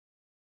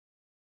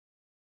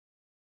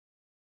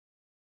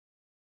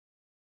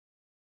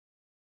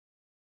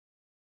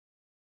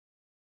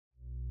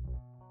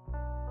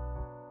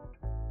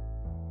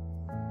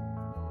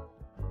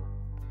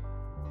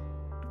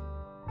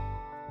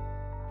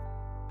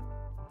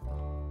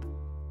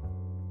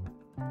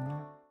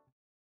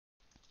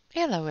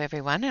Hello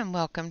everyone and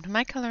welcome to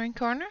my coloring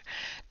corner.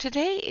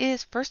 Today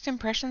is First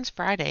Impressions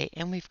Friday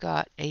and we've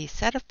got a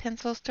set of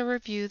pencils to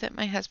review that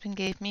my husband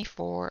gave me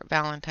for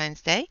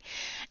Valentine's Day,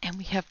 and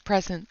we have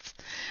presents.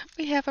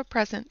 We have a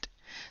present.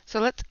 So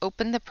let's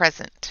open the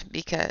present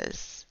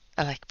because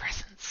I like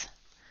presents.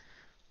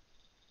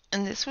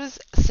 And this was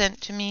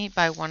sent to me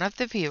by one of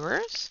the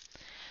viewers,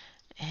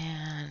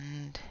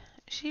 and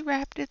she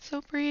wrapped it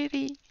so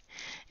pretty.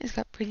 It's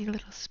got pretty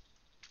little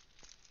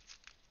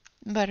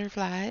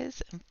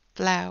butterflies and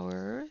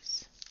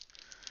flowers.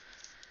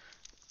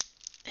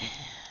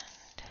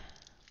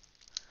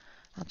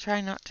 I'll try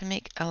not to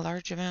make a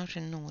large amount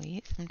of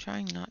noise. I'm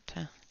trying not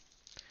to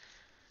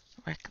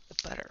wreck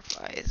the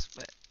butterflies,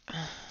 but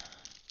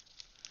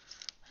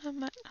I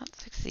might not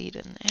succeed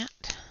in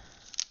that.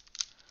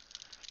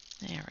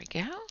 There we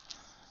go.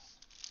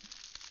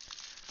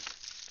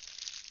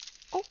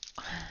 Oh,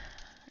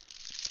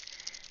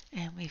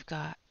 and we've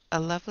got a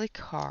lovely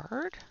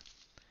card.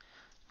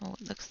 Oh,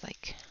 it looks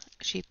like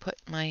she put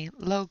my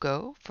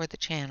logo for the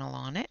channel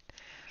on it,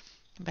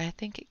 but I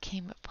think it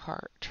came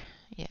apart.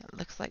 Yeah, it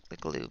looks like the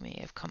glue may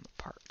have come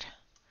apart.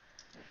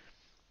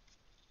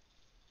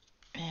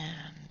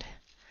 And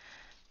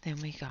then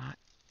we got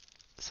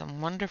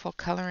some wonderful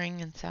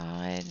coloring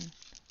inside.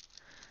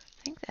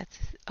 I think that's,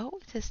 oh,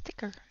 it's a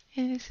sticker.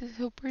 And this is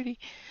so pretty.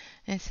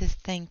 And it says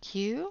thank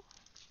you.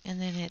 And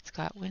then it's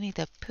got Winnie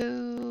the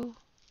Pooh.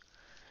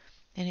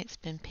 And it's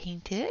been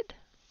painted.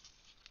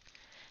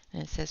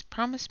 And it says,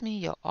 promise me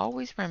you'll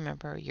always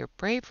remember you're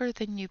braver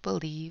than you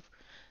believe,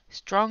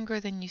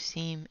 stronger than you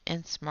seem,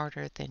 and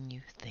smarter than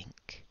you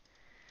think.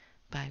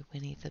 By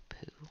Winnie the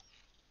Pooh.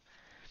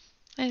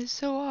 That is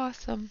so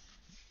awesome.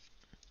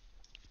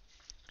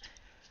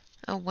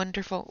 A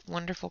wonderful,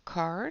 wonderful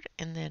card.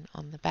 And then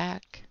on the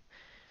back,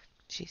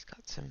 she's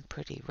got some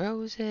pretty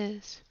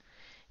roses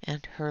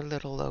and her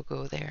little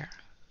logo there.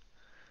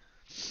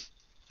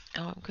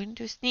 Oh, I'm going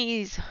to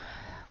sneeze.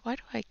 Why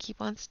do I keep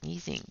on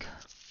sneezing?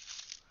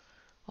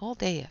 All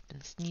day I've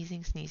been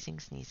sneezing, sneezing,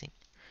 sneezing.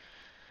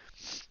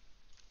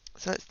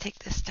 So let's take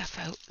this stuff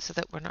out so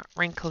that we're not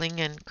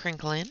wrinkling and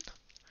crinkling.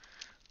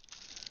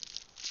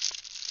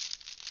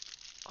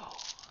 Oh.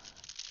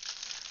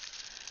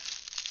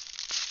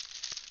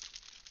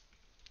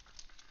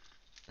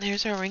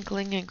 There's our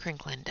wrinkling and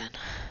crinkling done.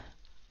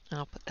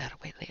 I'll put that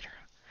away later.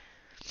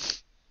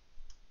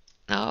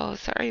 Oh,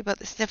 sorry about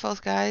the sniffles,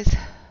 guys.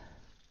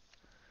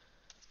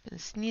 Been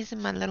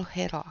sneezing my little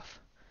head off.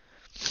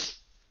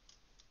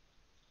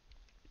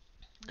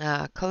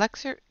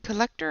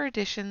 Collector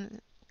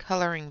edition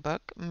coloring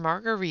book,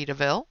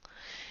 Margaritaville.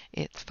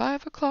 It's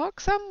 5 o'clock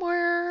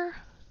somewhere.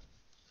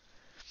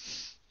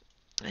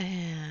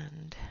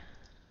 And,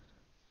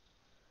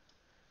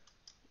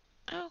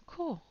 oh,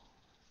 cool.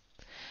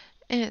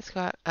 And it's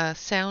got a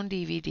sound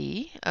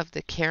DVD of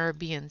the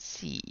Caribbean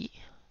Sea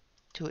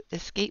to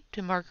escape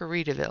to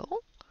Margaritaville.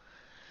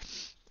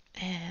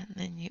 And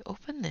then you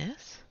open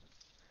this,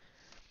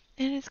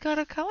 and it's got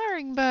a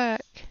coloring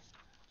book.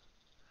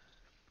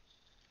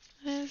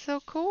 It's so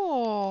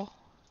cool.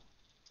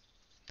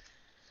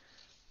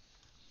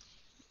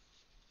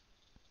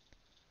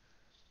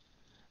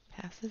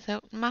 Passes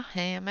out in my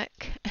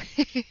hammock.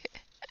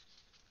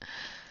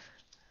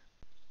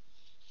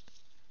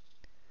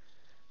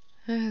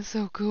 That's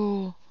so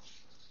cool.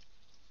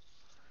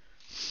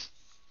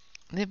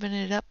 Living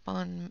it up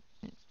in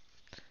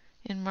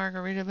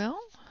Margaritaville.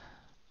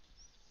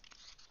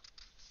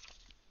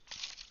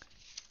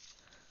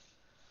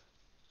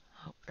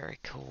 Oh, very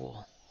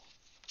cool.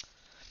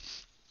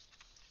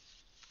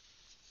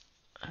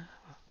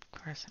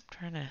 Of course, I'm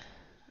trying to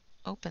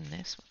open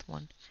this with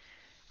one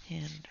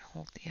hand,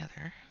 hold the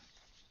other.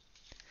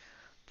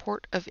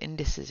 Port of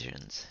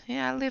Indecisions.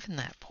 Yeah, I live in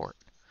that port.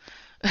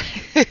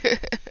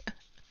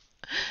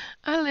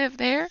 I live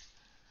there.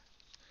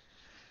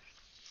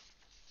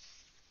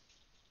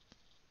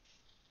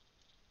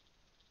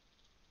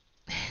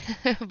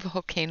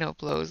 Volcano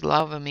blows,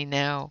 lava me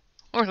now,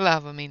 or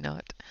lava me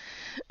not.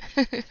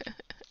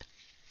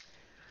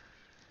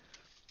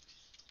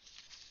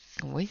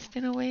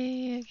 Wasting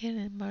away again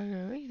in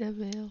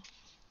Margaritaville.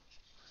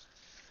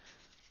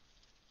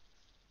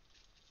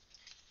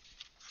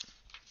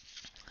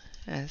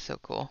 That's so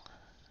cool.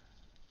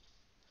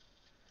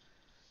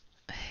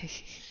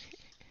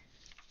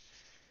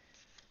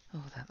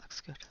 Oh, that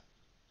looks good.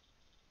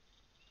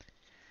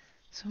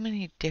 So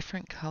many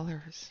different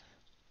colors.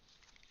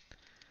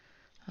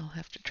 I'll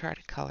have to try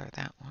to color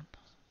that one.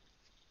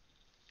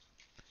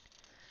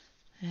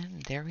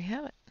 And there we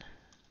have it.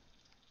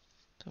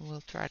 So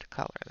we'll try to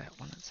color that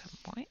one at some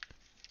point.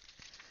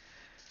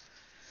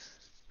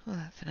 Oh,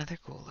 that's another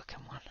cool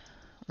looking one.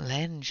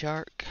 Land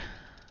shark.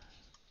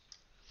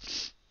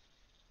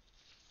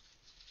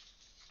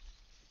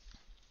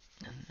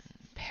 And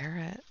then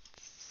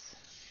parrots.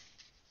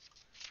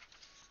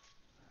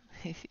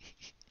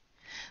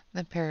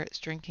 The parrot's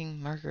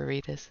drinking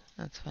margaritas.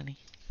 That's funny.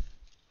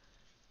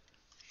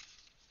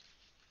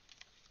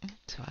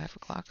 It's 5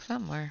 o'clock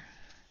somewhere.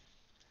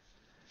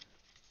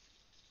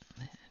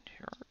 And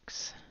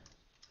sharks.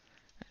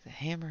 There's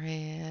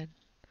hammerhead.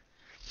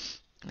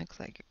 Looks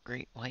like a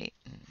great white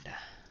and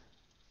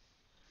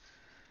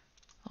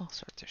all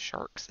sorts of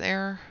sharks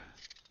there.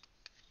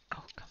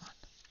 Oh, come on.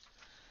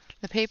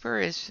 The paper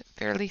is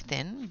fairly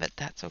thin, but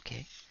that's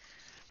okay.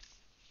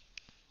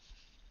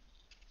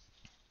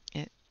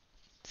 It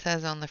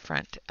says on the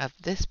front of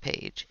this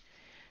page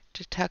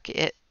to tuck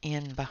it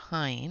in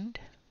behind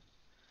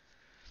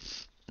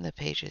the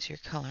pages you're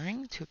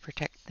coloring to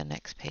protect the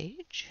next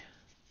page.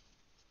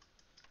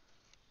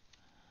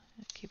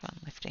 Keep on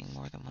lifting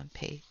more than one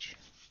page.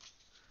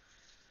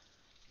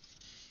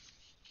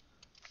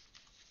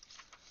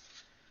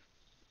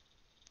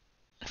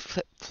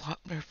 Flip-flop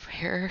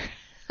repair.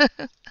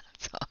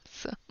 That's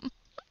awesome.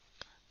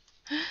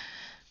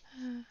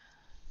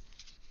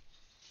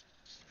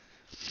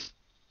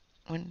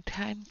 When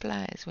time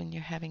flies when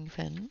you're having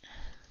fun.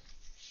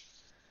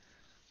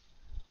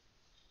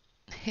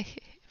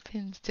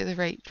 Fins to the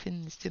right,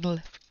 fins to the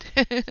left.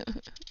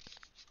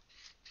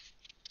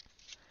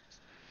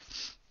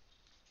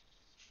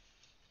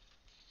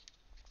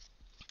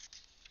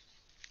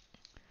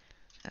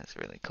 That's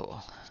really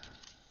cool.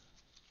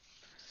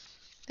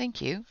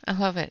 Thank you. I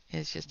love it.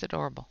 It's just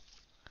adorable.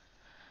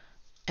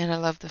 And I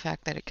love the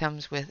fact that it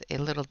comes with a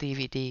little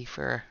DVD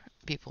for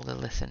people to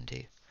listen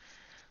to.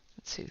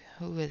 Let's see,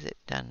 who is it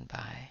done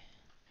by?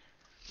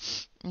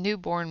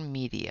 Newborn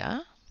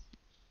Media.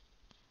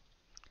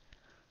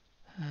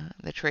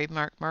 The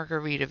trademark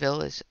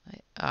Margaritaville is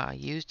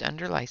used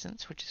under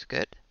license, which is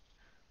good.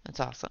 That's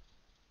awesome.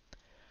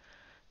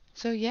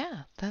 So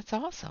yeah, that's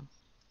awesome.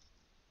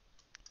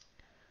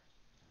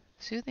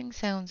 Soothing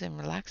sounds and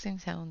relaxing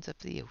sounds of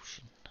the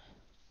ocean.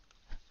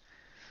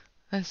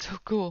 That's so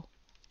cool.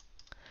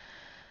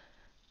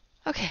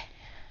 Okay,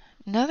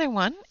 another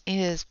one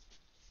is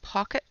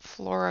Pocket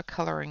Flora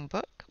Coloring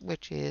Book,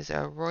 which is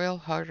a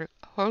Royal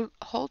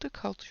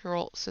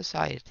Horticultural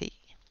Society.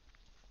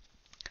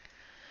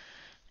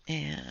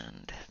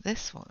 And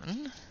this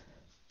one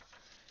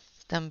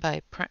is done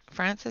by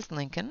Francis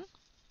Lincoln.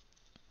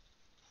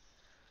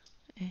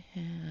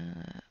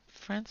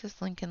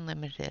 Francis Lincoln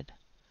Limited.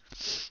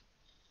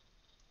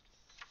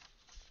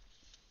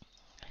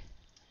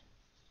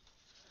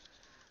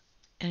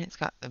 And it's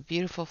got the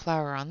beautiful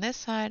flower on this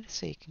side,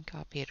 so you can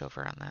copy it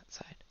over on that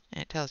side.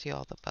 And it tells you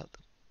all about the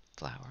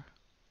flower.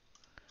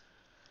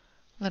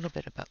 A little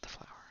bit about the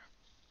flower.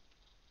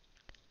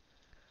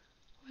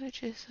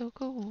 Which is so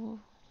cool.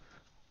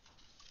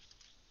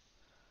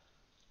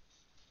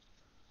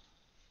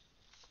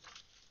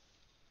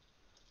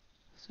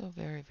 So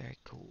very, very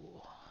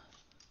cool.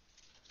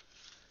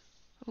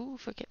 Ooh,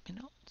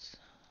 forget-me-nots.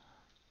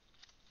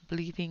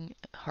 Bleeding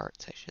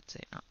hearts, I should say,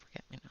 not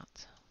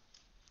forget-me-nots.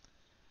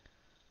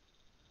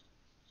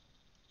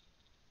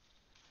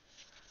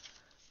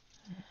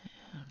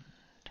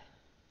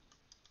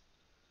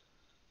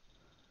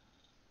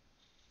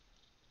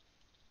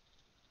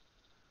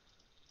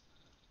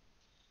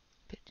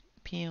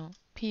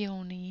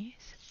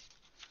 Peonies.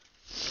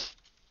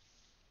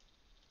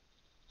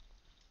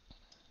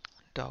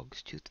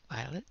 Dog's tooth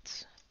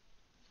violets.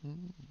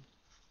 Ooh.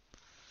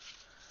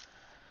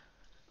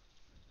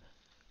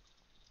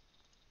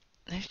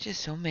 There's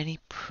just so many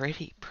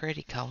pretty,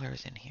 pretty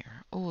colors in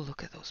here. Oh,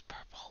 look at those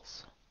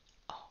purples.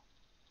 Oh,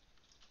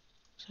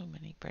 so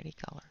many pretty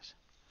colors.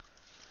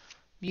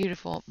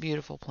 Beautiful,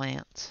 beautiful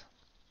plants.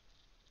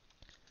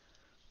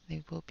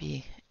 They will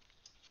be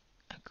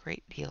a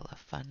great deal of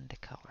fun to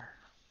color.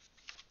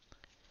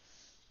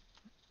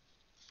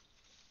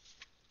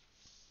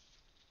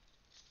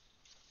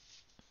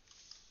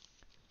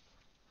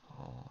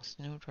 Oh,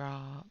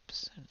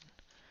 snowdrops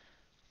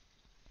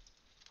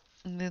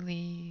and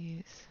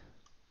lilies.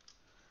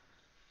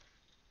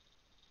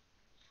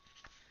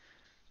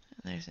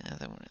 And there's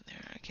another one in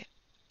there. Okay.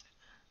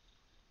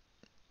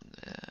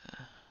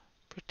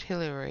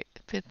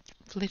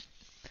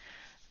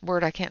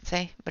 Word I can't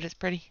say, but it's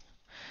pretty.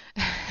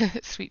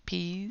 Sweet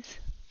peas.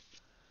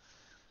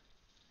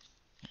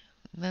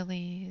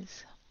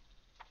 Lilies.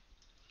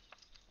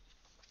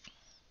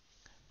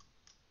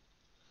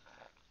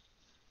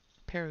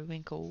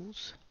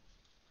 Periwinkles.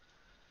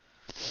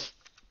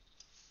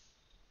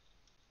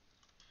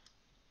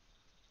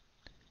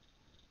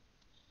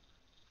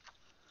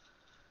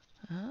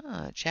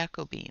 Ah,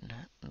 Jacobine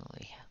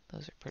lily.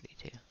 Those are pretty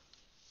too.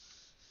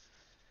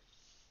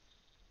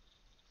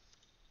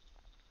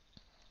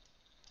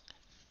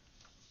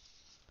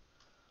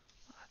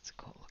 Oh, that's a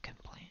cool looking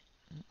plant.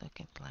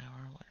 Looking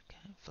flower. What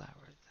kind of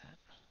flower is that?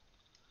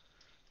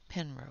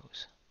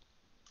 Penrose.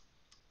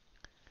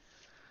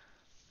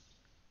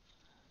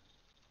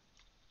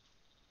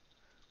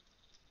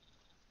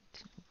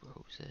 Two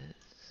roses.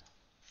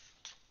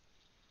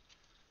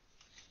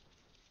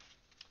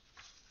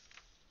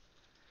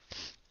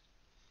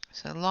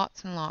 So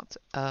lots and lots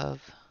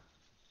of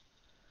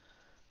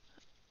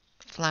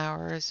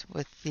flowers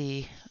with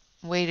the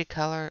way to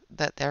color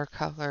that they're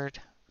colored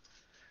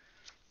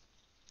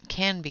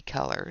can be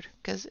colored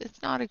because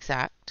it's not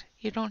exact.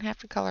 You don't have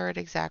to color it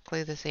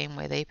exactly the same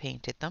way they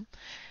painted them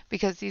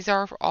because these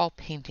are all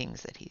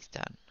paintings that he's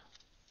done.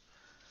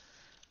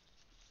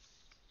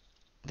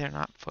 They're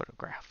not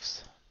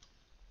photographs.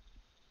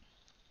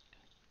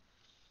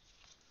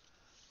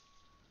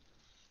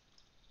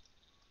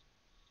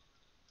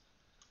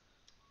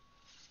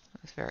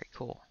 It's very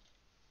cool.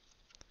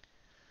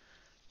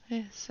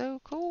 It's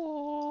so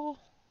cool.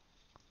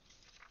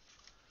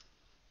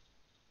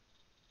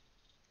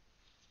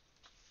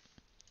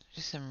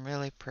 Just some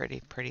really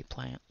pretty, pretty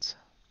plants.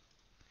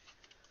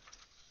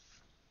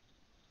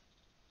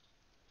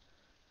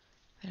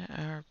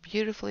 They are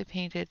beautifully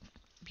painted,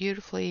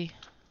 beautifully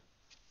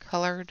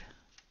colored.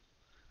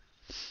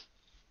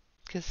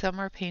 Because some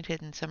are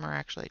painted and some are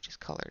actually just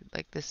colored.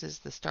 Like this is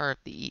the Star of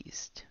the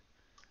East.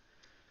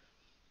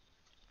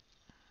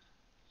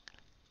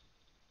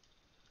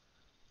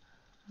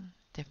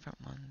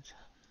 Different ones.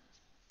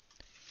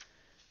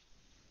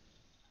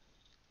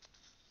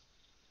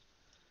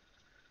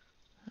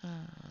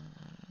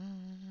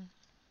 And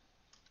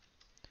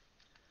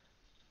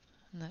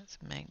that's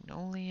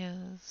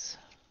magnolias.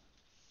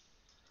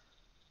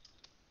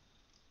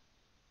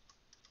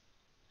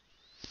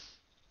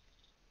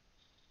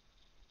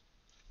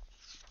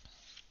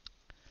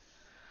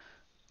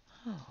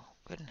 Oh,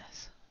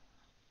 goodness.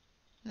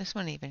 This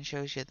one even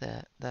shows you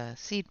the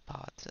seed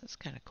pods. That's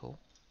kind of cool.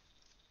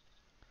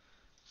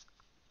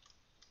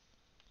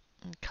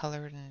 And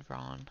colored and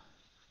drawn.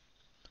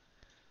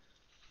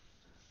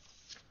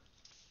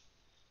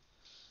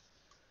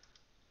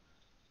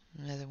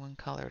 Another one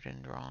colored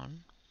and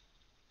drawn.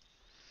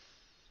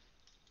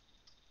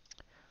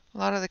 A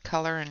lot of the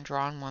color and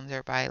drawn ones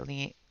are by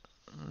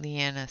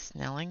Leanna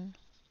Snelling.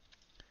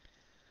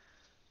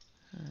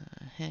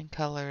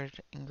 Hand-colored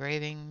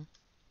engraving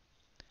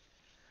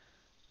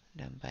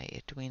done by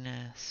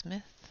Edwina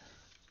Smith.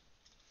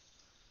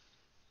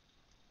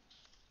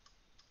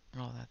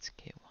 Oh, that's a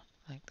cute one.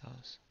 I like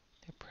those.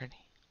 They're pretty.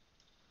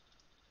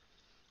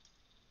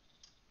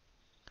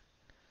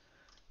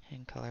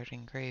 Hand-colored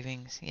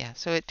engravings. Yeah,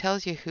 so it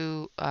tells you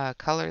who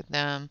colored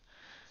them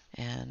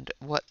and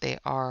what they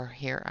are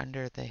here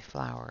under the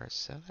flowers.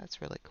 So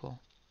that's really cool.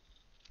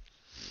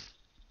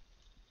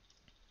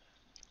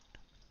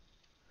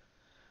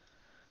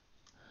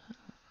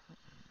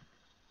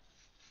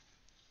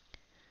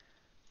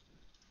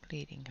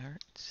 Bleeding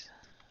Hearts.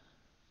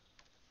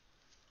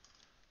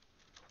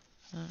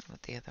 I don't know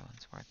what the other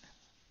ones were.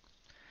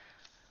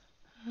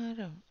 I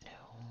don't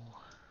know.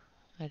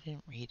 I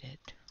didn't read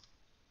it.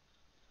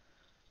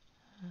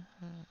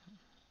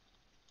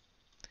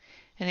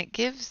 And it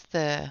gives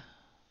the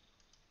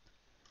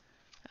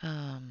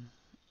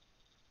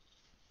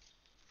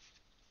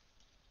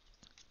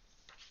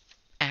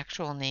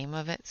actual name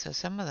of it, so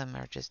some of them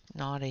are just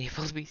not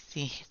able to be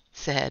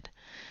said.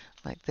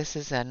 Like this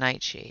is a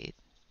nightshade.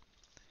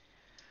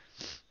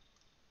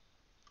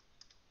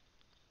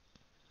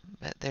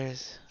 But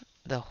there's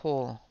the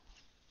whole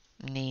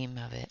name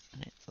of it,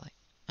 and it's like,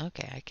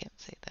 okay, I can't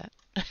say that.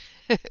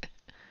 It's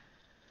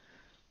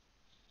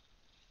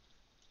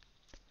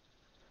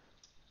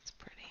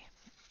pretty.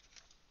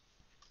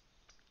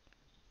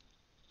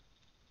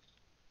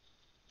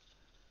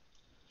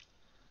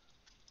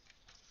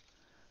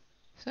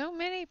 So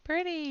many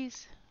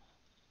pretties.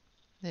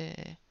 The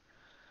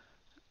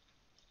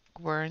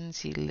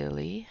Guernsey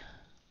lily.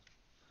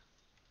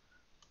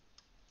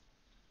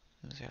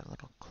 Those are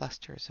little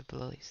clusters of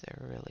lilies.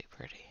 They're really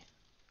pretty.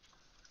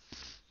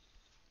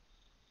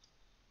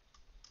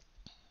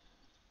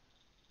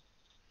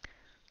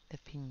 The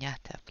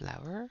piñata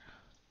flower.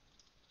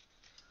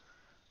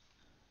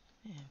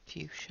 And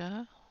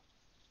fuchsia.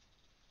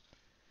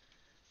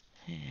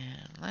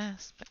 And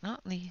last but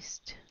not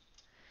least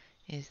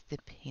is the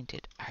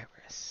painted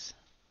iris.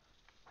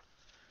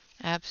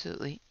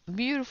 Absolutely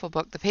beautiful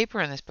book. The paper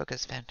in this book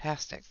is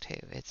fantastic too.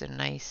 It's a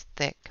nice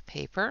thick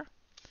paper.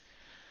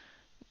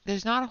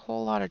 There's not a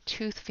whole lot of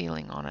tooth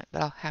feeling on it,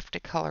 but I'll have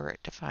to color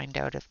it to find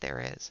out if there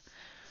is.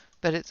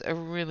 But it's a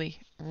really,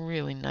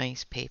 really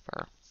nice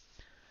paper.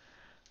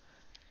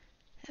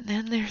 And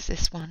then there's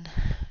this one.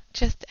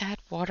 Just add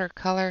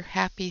watercolor,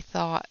 happy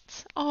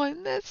thoughts. Oh,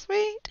 isn't that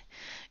sweet?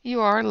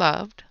 You are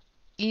loved.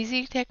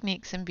 Easy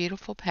techniques and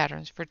beautiful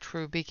patterns for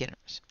true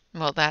beginners.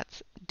 Well,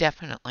 that's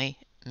definitely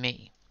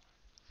me.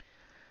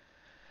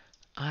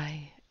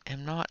 I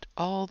am not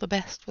all the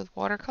best with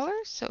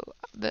watercolors, so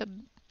the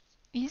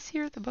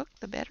easier the book,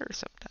 the better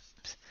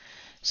sometimes.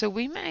 So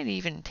we might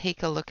even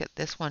take a look at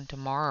this one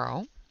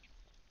tomorrow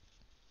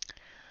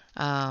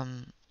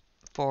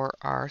for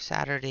our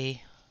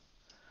Saturday,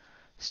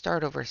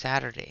 start over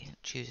Saturday,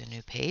 choose a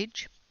new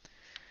page,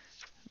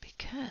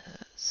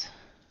 because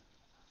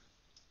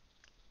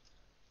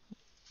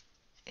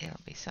it'll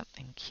be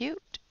something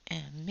cute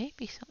and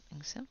maybe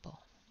something simple.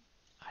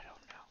 I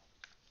don't know.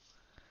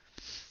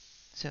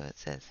 So it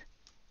says,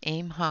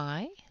 aim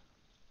high.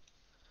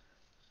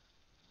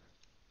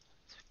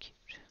 So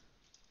cute.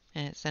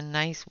 And it's a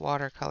nice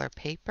watercolor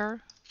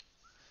paper.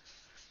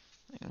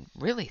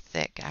 Really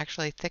thick,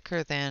 actually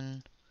thicker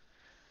than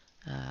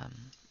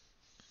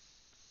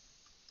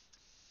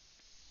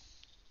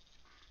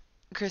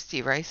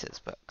Christy Rice's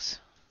books.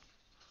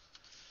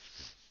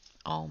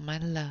 All My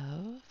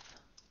Love.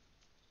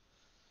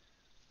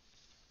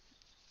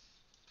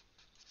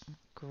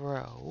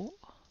 grow,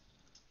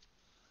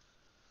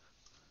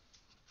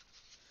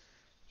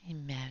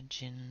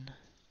 imagine,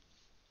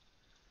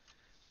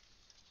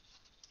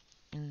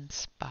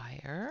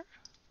 inspire,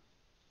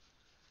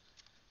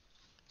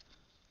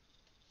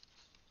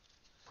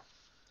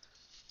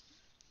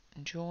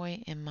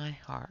 joy in my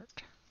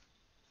heart.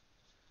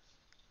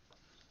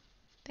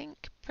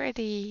 Think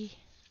pretty.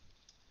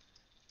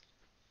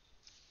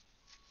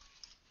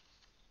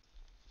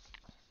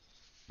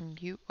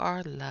 You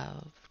are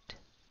loved.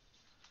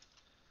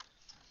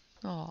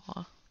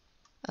 Aw,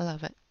 I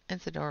love it.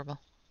 It's adorable.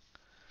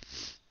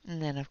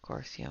 And then, of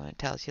course, it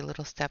tells you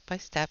little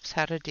step-by-steps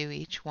how to do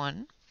each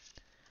one,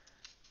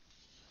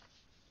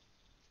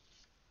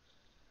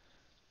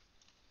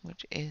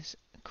 which is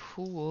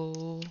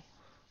cool.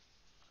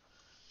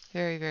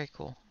 Very, very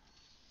cool.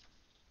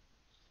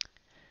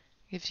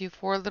 Gives you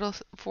four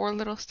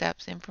little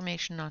steps,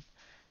 information on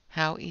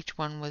how each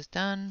one was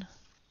done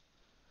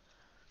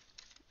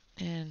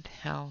and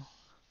how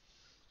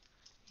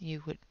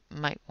you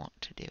might want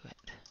to do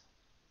it.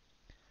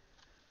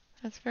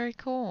 That's very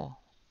cool.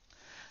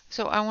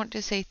 So I want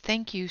to say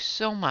thank you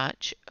so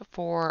much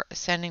for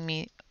sending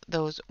me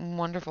those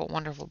wonderful,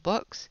 wonderful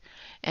books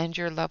and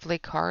your lovely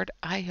card.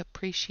 I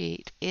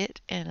appreciate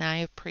it, and I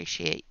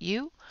appreciate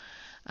you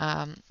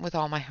with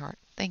all my heart.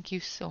 Thank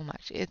you so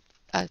much.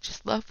 I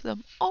just love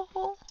them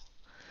all.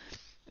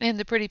 And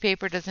the pretty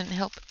paper doesn't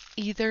help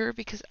either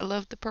because I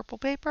love the purple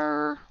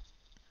paper.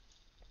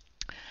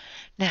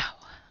 Now,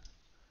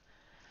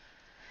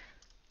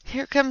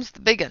 here comes the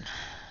big one.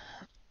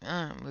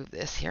 I'll move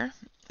this here.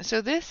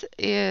 So this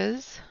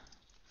is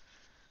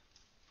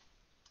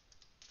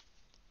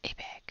a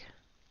bag.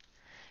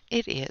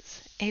 It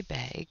is a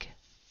bag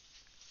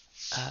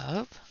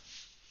of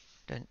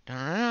dun, dun,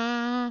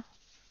 dun,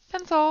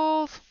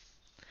 pencils.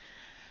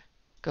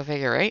 Go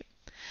figure, right?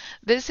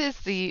 This is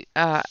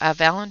a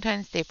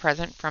Valentine's Day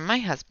present from my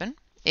husband.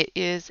 It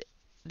is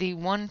the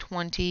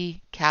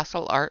 120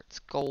 Castle Arts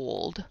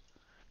Gold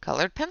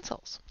colored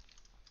pencils.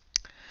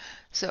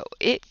 So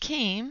it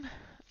came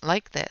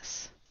like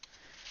this,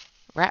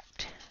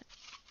 wrapped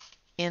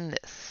in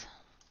this.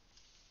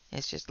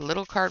 It's just a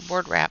little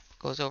cardboard wrap,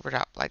 goes over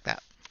top like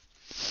that.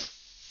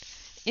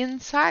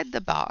 Inside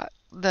the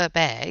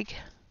bag,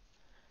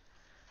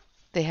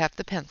 they have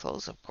the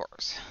pencils, of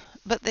course,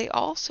 but they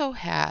also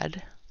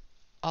had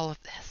all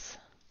of this.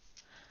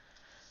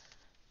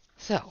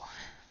 So,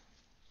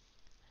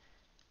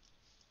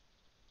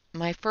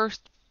 my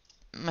first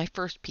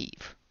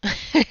peeve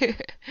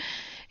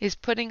is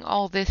putting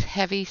all this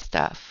heavy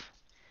stuff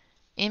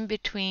in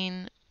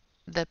between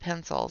the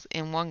pencils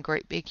in one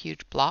great big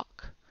huge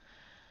block.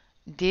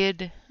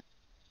 Did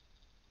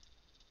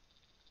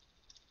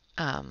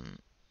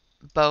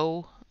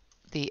bow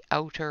the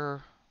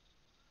outer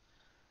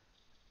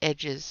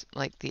edges,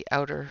 like the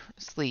outer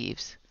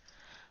sleeves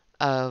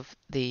of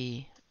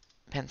the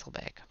pencil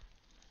bag.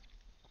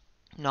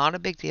 Not a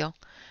big deal.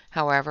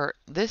 However,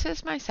 this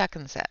is my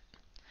second set.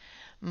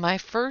 My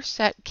first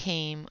set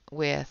came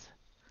with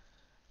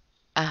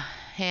a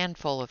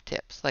handful of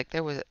tips. Like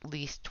there was at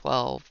least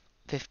 12,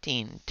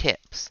 15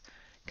 tips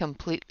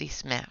completely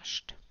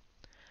smashed.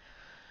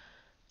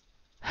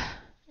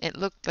 It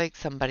looked like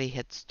somebody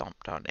had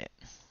stomped on it.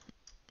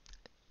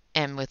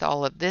 And with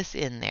all of this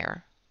in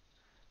there,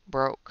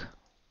 broke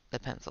the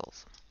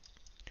pencils.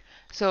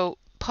 So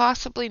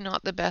possibly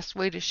not the best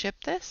way to ship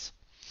this,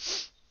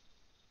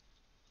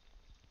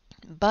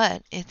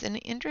 but it's an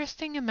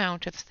interesting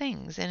amount of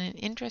things and an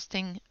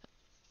interesting...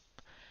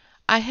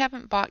 I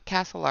haven't bought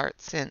Castle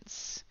Arts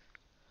since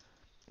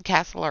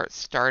Castle Arts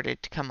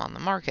started to come on the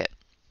market.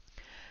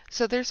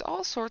 So there's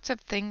all sorts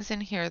of things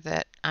in here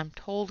that I'm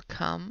told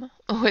come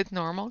with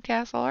normal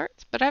Castle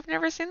Arts, but I've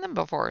never seen them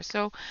before.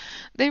 So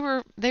they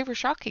were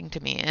shocking to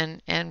me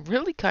and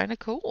really kind of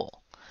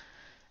cool.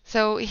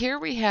 So here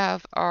we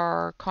have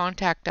our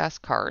Contact Us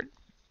card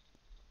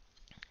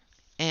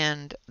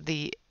and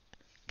the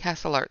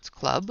Castle Arts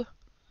Club.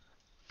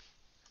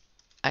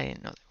 I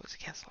didn't know there was a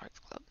Castle Arts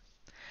Club.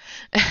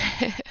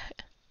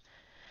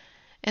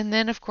 And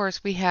then, of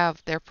course, we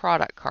have their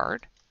product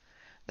card.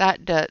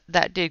 That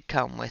did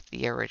come with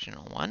the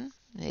original one.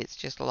 It's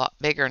just a lot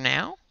bigger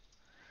now.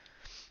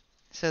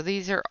 So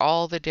these are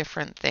all the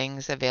different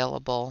things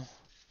available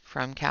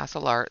from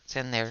Castle Arts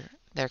and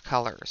their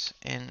colors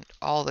and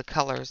all the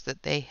colors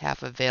that they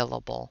have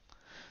available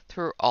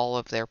through all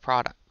of their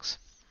products,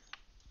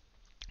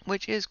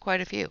 which is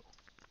quite a few,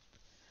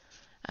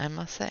 I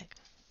must say.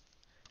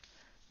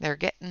 They're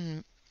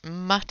getting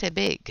mighty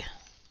big.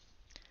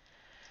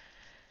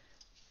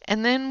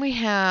 And then we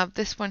have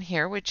this one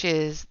here, which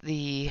is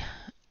the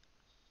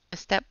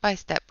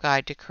step-by-step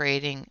guide to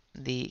creating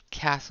the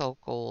Castle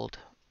Gold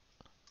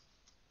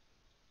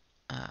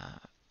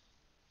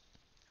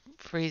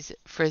frise.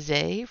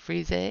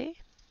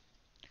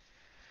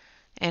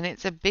 And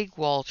it's a big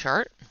wall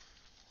chart.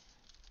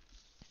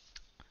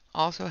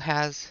 Also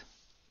has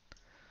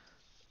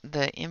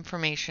the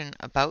information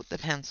about the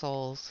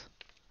pencils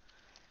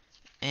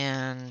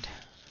and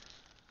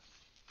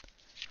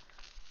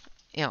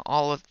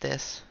all of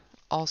this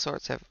all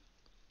sorts of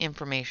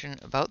information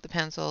about the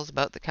pencils,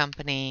 about the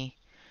company,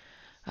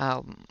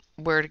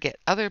 where to get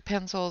other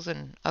pencils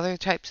and other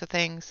types of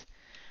things.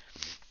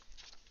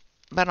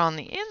 But on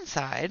the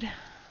inside,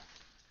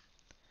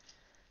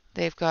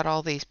 they've got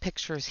all these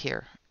pictures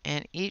here,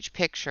 and each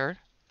picture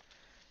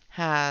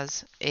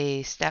has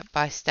a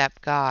step-by-step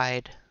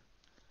guide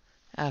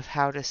of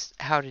how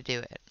to do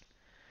it.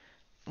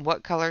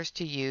 What colors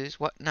to use,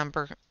 what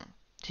number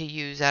to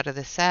use out of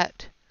the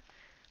set,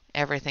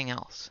 everything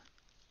else.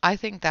 I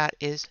think that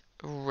is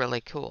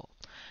really cool.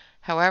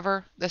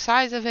 However, the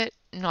size of it,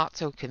 not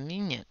so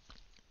convenient,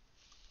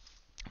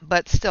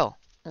 but still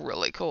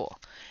really cool.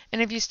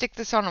 And if you stick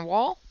this on a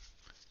wall,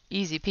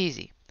 easy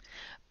peasy.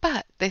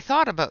 But they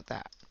thought about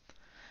that.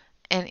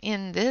 And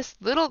in this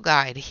little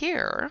guide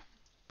here,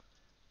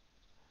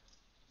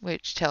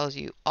 which tells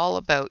you all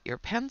about your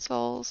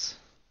pencils,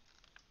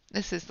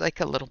 this is like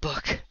a little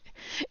book.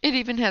 It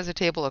even has a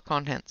table of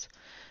contents.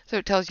 So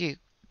it tells you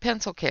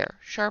pencil care,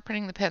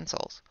 sharpening the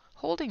pencils,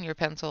 holding your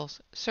pencils,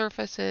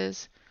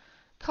 surfaces,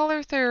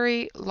 color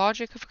theory,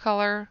 logic of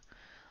color,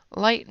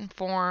 light and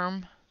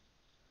form,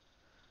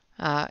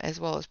 as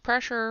well as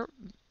pressure,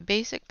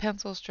 basic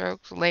pencil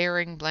strokes,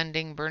 layering,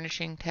 blending,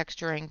 burnishing,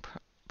 texturing,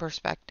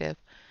 perspective,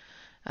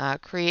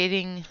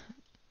 creating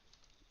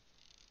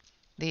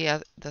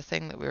the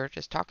thing that we were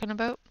just talking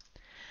about.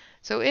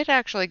 So it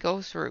actually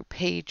goes through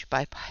page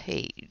by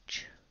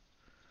page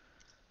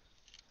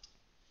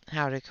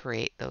how to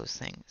create those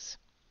things.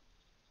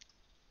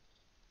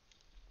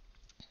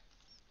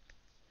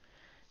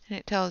 And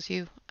it tells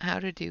you how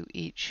to do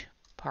each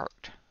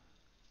part,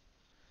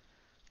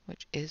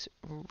 which is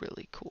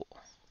really cool.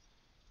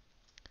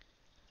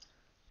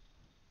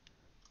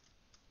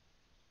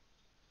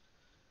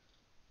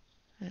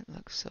 It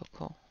looks so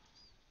cool.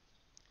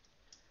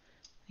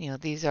 You know,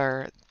 these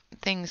are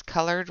things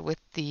colored with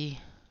the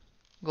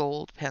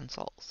gold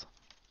pencils,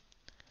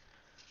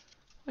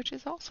 which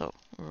is also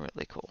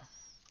really cool.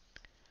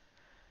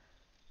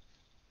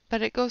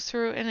 But it goes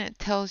through and it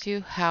tells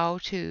you how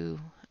to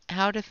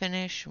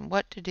finish,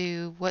 what to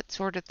do, what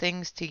sort of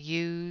things to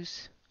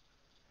use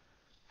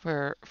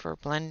for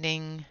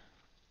blending,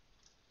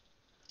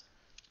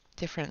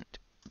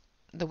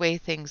 the way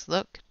things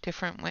look,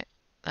 different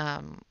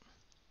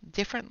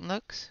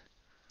looks,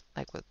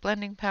 like with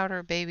blending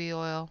powder, baby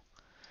oil,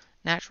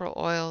 natural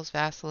oils,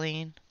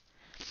 Vaseline,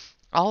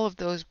 all of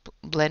those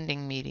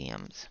blending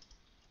mediums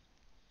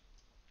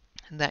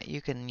that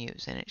you can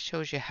use, and it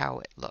shows you how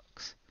it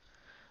looks,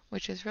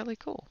 which is really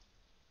cool.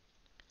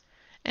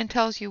 And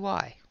tells you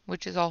why,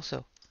 which is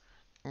also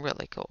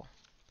really cool.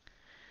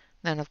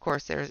 Then, of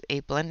course, there's a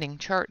blending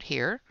chart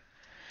here.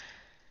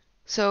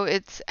 So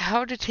it's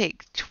how to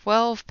take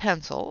 12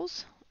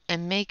 pencils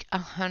and make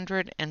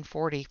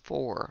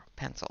 144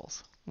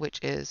 pencils, which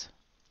is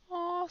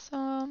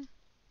awesome.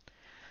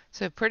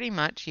 So pretty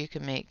much you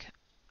can make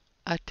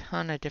a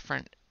ton of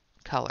different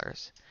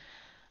colors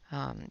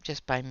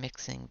just by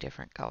mixing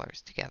different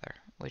colors together,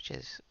 which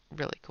is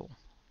really cool.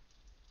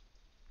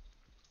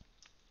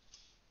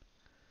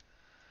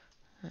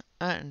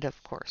 And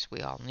of course,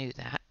 we all knew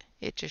that.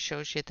 It just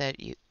shows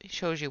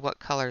you what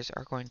colors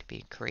are going to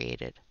be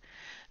created.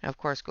 And of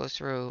course, goes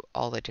through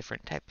all the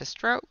different type of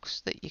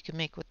strokes that you can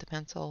make with the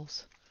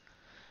pencils.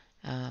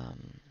 The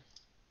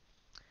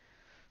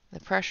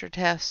pressure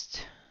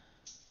test.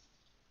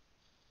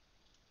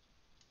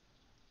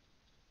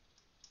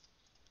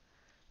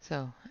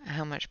 So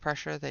how much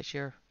pressure that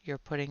you're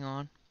putting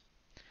on.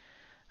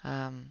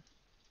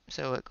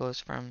 So it goes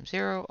from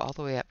 0 all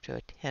the way up to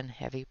a 10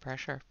 heavy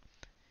pressure.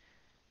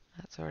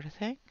 That sort of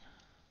thing.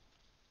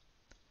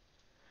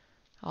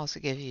 Also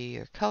gives you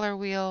your color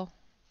wheel,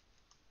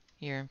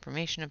 your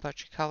information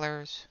about your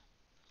colors,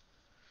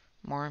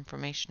 more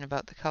information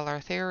about the color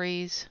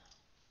theories,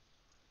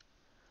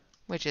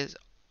 which is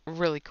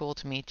really cool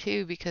to me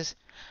too, because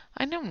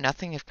I know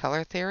nothing of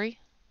color theory.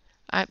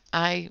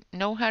 I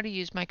know how to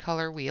use my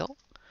color wheel.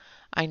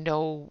 I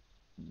know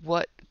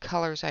what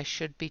colors I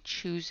should be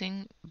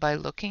choosing by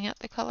looking at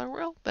the color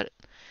wheel, but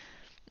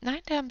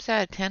 9 times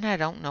out of 10 I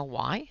don't know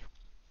why,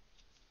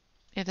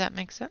 if that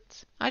makes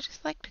sense. I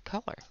just like to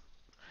color.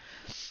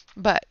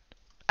 But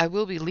I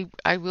will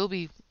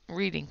be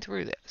reading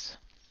through this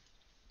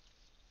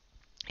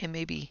and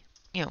maybe,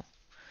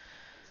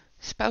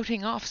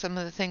 spouting off some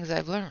of the things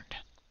I've learned.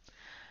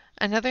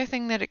 Another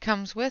thing that it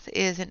comes with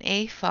is an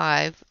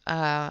A5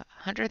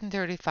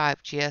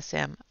 135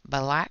 GSM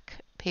black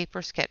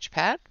paper sketch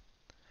pad,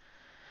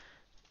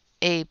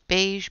 a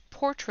beige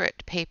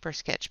portrait paper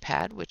sketch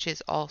pad, which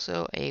is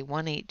also a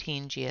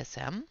 118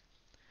 GSM,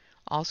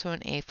 also an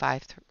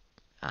A5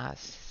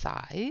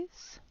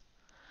 size,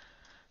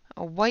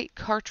 a white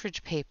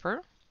cartridge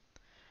paper,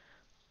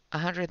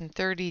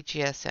 130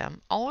 GSM.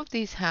 All of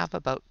these have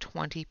about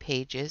 20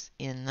 pages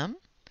in them.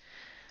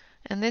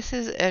 And this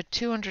is a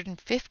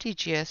 250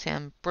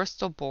 GSM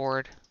Bristol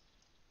board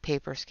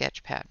paper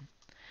sketch pad.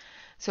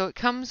 So it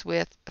comes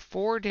with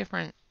 4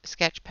 different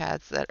sketch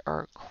pads that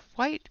are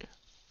quite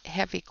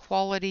heavy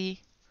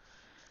quality.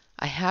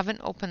 I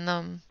haven't opened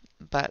them.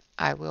 but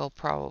I will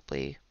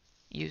probably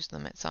use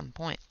them at some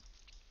point.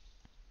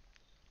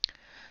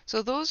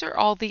 So those are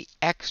all the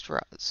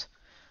extras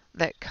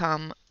that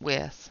come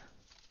with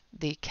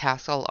the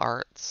Castle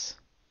Arts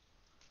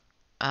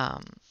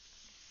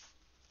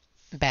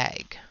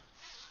bag.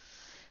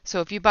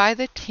 So if you buy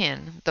the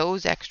tin,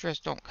 those extras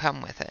don't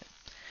come with it.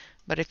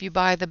 But if you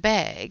buy the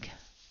bag,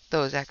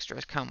 those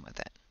extras come with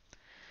it.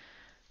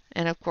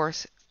 And of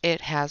course,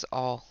 it has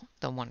all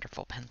the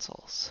wonderful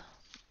pencils.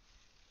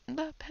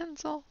 The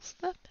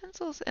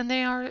pencils, and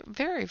they are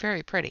very,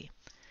 very pretty.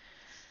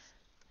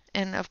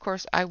 And of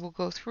course, I will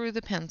go through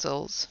the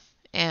pencils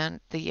and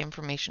the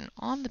information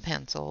on the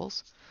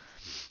pencils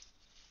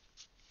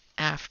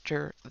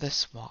after the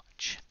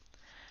swatch.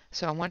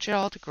 So I want you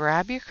all to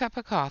grab your cup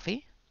of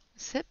coffee,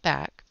 sit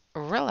back,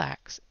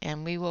 relax,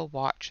 and we will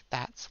watch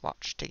that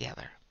swatch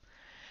together.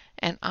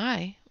 And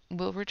I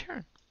will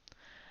return.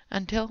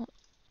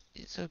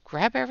 So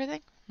grab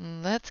everything,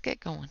 let's get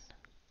going.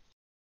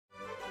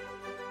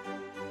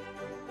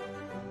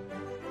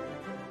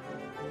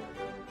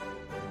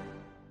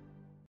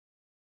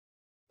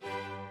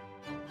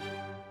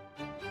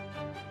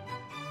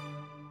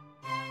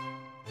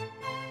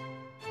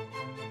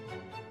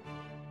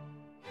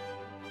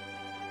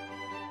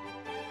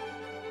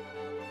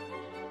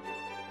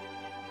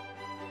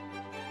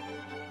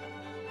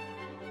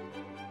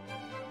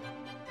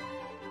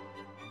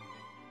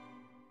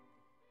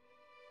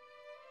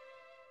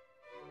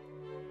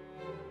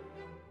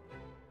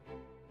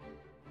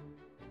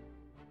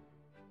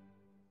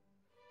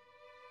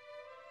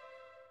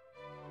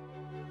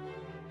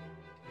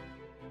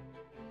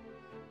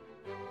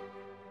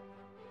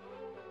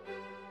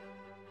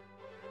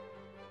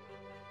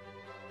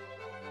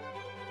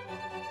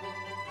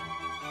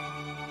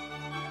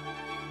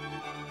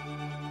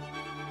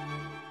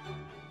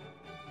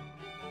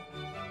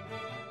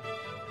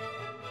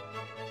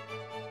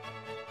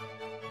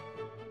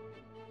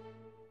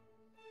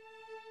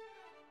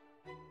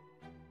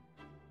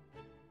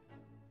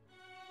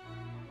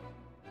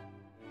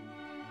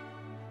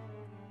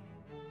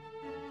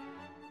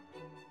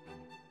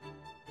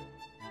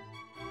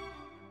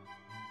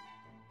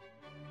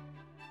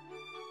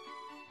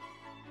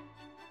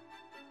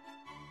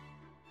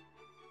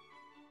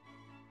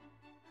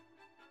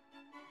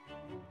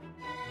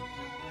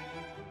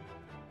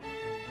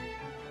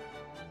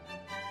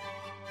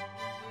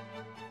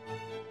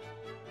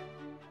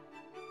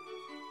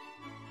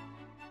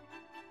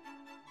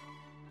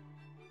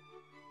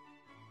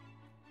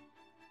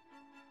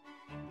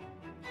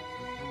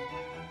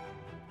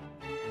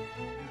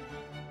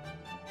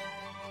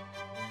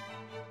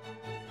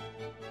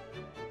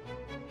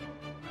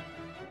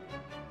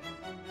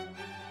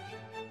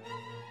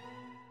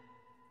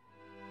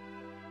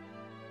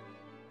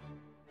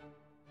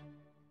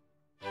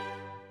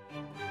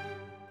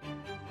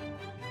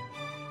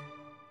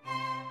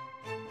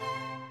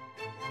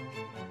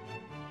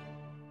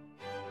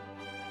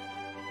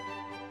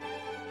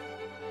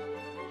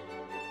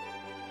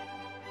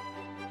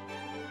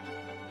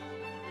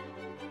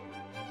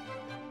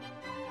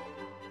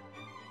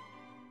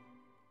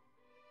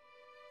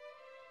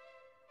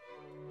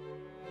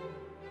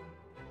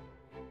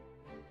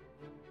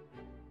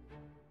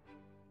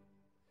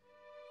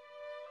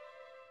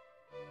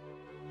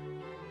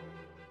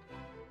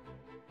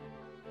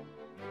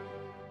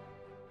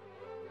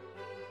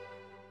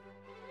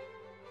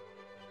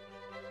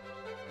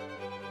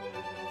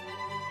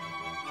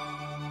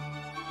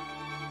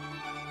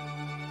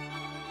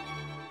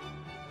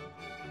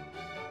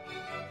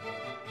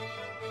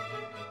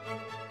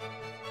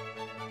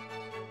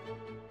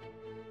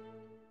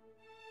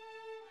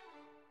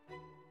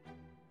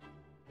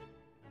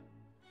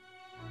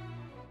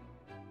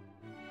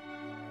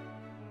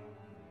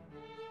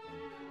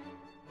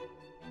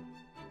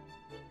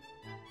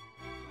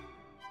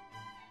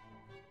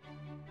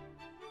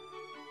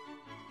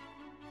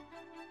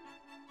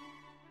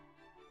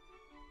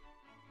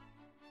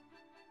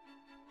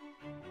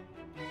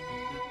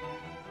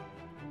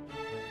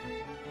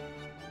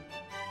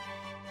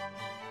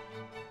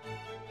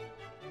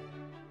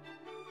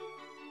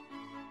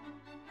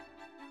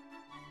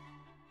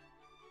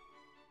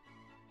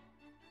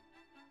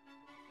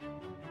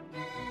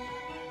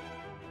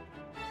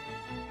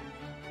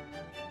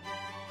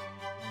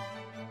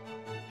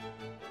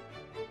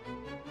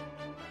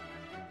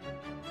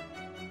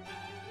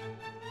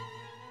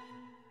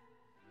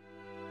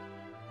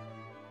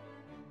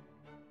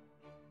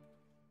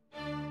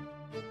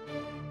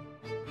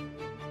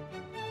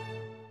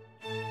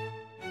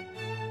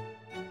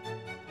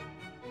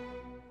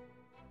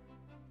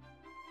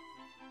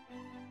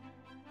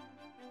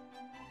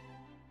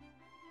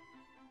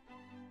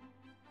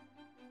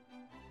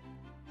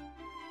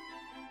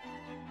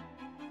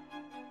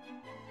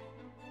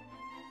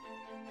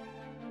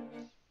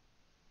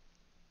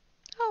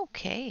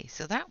 Okay,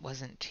 so that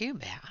wasn't too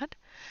bad.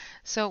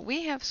 So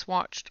we have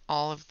swatched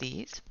all of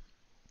these.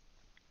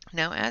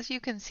 Now, as you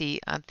can see,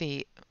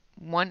 the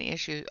one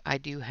issue I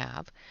do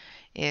have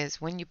is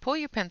when you pull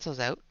your pencils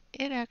out,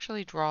 it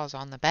actually draws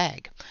on the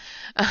bag.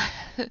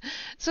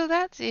 So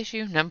that's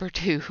issue number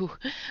 2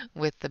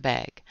 with the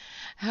bag.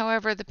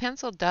 However, the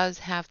pencil does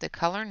have the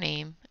color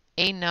name,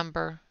 a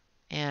number,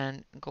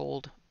 and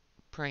gold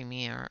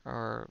premier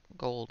or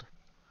gold.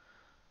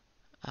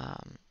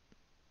 Um,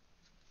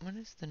 what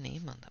is the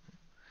name on them?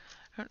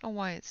 I don't know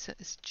why it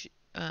says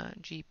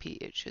GP.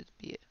 It should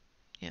be,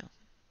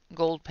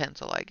 gold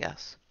pencil, I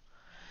guess.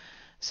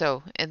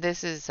 So, and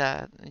this is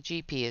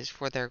GP is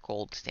for their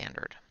gold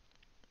standard.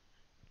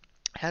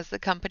 Has the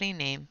company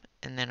name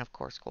and then of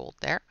course gold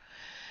there.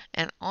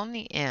 And on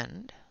the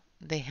end,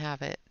 they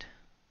have it.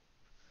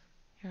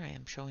 Here I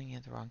am showing you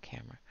the wrong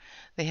camera.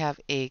 They have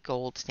a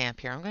gold stamp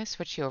here. I'm going to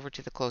switch you over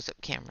to the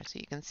close-up camera so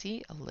you can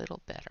see a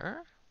little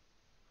better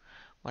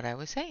what I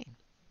was saying.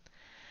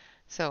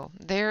 So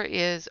there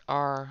is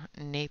our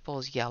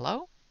Naples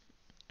yellow.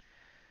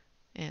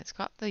 And it's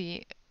got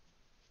the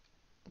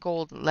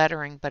gold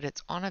lettering, but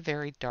it's on a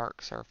very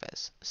dark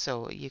surface,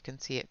 so you can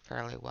see it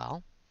fairly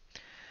well.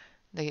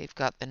 They've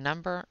got the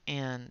number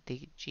and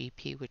the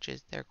GP, which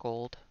is their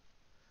gold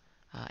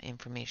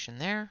information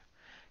there.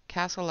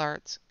 Castle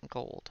Arts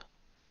gold.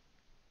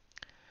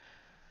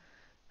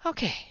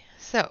 Okay,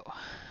 so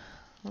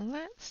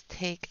let's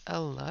take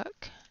a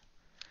look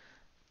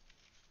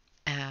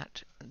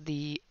at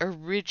the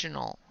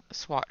original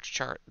swatch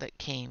chart that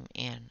came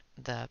in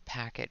the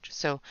package.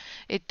 So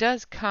it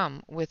does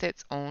come with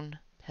its own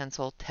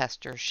pencil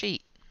tester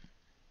sheet.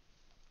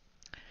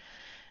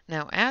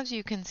 Now, as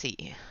you can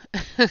see,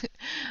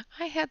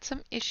 I had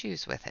some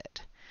issues with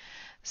it.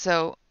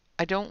 So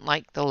I don't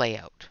like the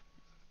layout.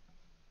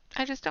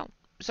 I just don't.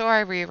 So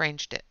I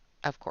rearranged it,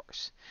 of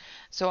course.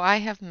 So I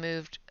have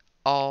moved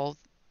all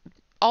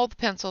the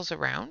pencils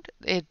around.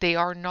 They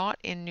are not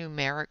in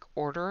numeric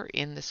order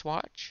in the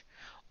swatch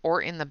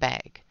or in the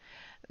bag.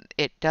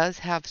 It does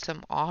have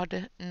some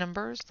odd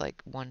numbers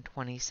like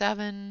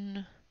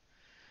 127,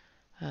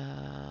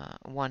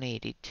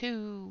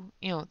 182,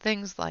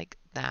 things like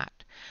that.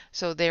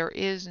 So there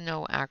is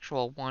no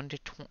actual 1 to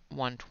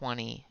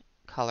 120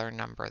 color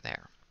number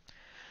there.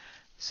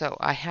 So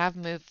I have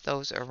moved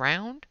those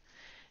around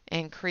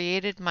and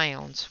created my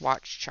own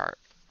swatch chart,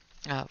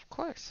 of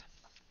course.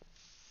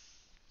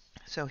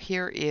 So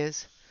here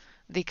is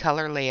the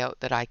color layout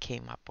that I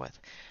came up with.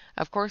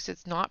 Of course,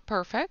 it's not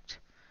perfect,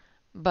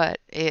 but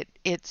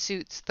it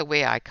suits the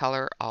way I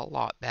color a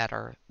lot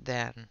better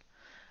than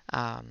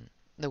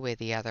the way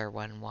the other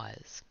one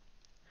was.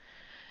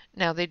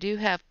 Now they do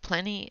have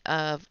plenty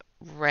of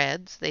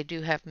reds. They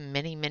do have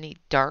many, many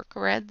dark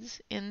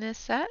reds in this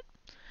set.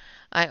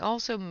 I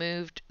also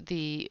moved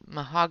the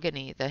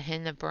mahogany, the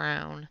henna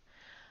brown,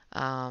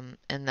 and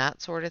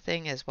that sort of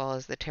thing, as well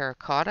as the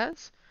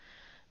terracottas,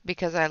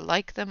 because I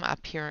like them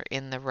up here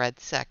in the red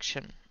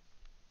section.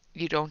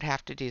 You don't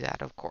have to do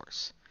that, of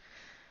course.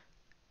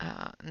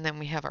 And then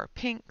we have our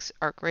pinks,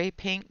 our gray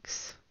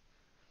pinks,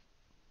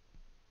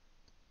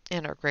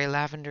 and our gray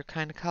lavender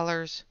kind of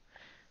colors.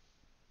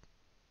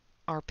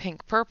 Our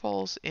pink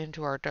purples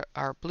into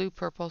our blue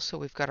purples. So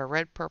we've got our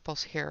red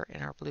purples here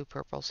and our blue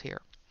purples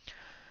here.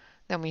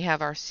 Then we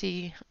have our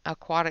sea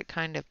aquatic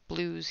kind of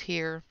blues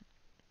here.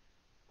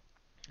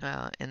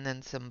 And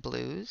then some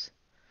blues.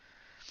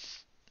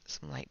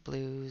 Some light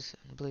blues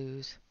and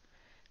blues.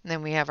 And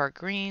then we have our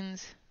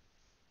greens.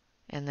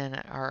 And then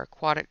our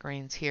aquatic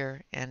greens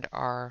here and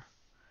our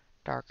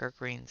darker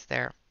greens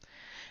there.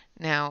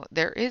 Now,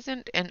 there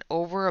isn't an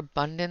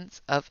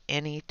overabundance of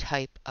any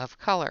type of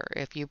color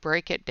if you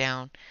break it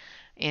down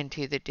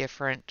into the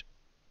different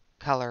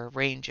color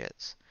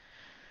ranges.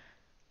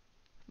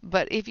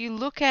 But if you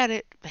look at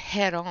it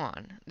head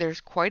on,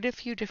 there's quite a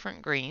few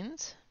different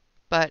greens,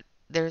 but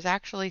there's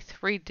actually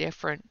 3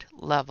 different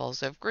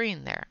levels of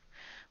green there.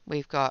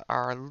 We've got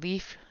our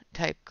leaf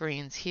type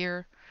greens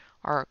here,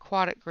 our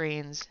aquatic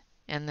greens,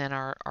 and then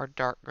our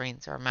dark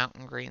greens, our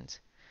mountain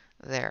greens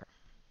there.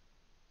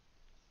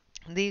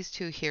 These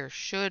two here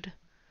should,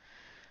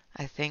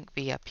 I think,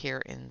 be up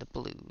here in the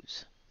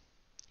blues.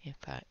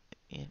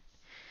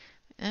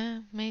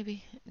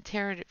 Maybe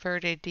Terra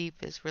Verde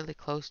Deep is really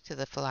close to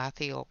the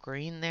Falathiol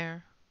green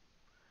there.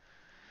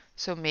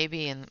 So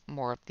maybe in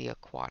more of the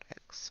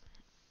aquatics.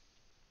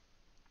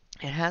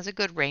 It has a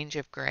good range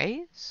of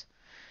grays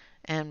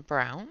and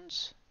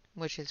browns,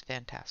 which is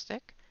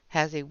fantastic.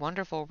 Has a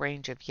wonderful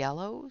range of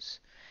yellows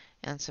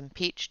and some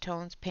peach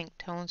tones, pink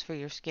tones for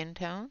your skin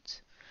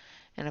tones.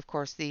 And of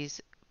course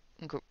these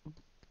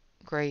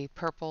gray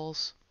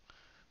purples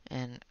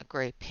and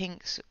gray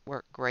pinks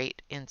work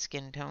great in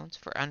skin tones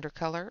for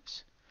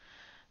undercolors.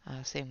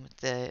 Same with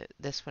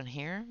this one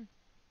here.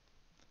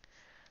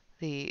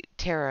 The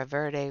Terra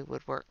Verde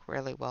would work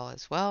really well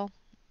as well.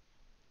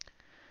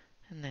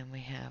 And then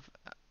we have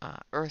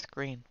earth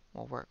green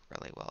will work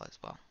really well as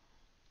well.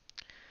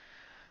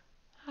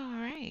 All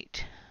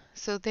right,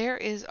 so there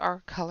is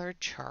our color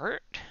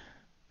chart.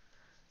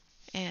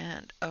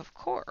 And of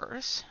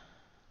course,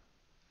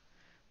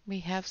 we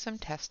have some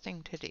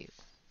testing to do.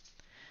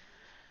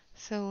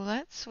 So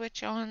let's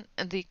switch on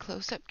the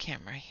close-up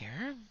camera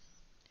here.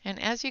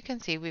 And as you can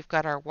see, we've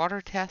got our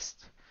water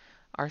test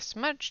our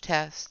smudge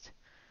test,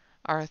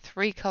 our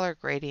 3-color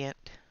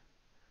gradient,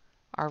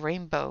 our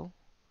rainbow,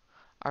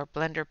 our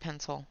blender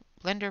pencil,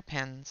 blender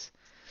pens,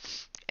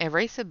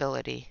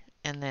 erasability,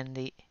 and then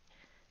the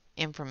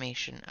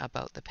information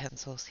about the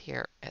pencils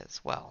here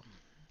as well.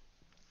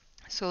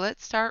 So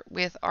let's start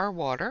with our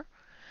water.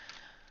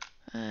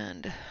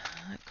 And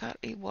I've got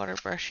a water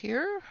brush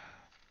here.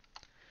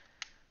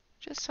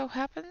 Just so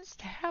happens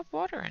to have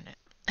water in it.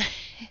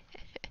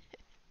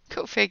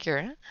 Go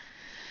figure, huh?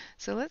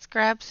 So let's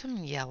grab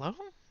some yellow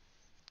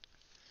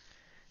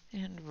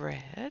and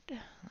red.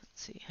 Let's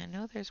see, I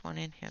know there's one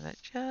in here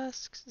that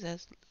just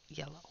says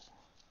yellow.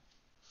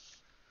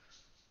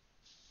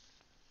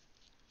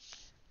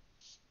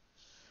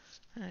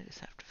 I just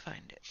have to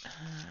find it.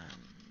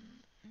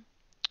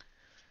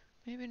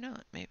 Maybe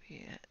not.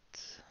 Maybe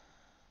it's...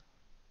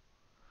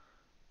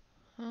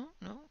 Oh,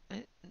 no.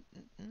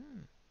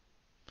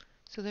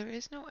 So there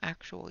is no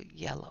actual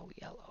yellow.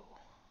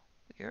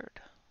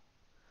 Weird.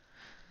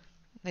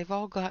 They've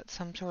all got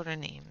some sort of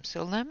name.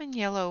 So lemon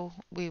yellow,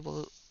 we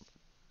will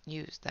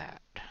use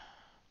that.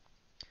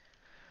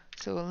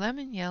 So a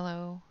lemon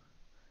yellow,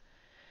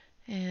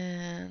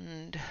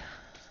 and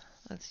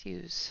let's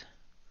use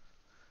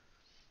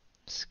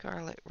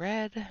scarlet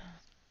red.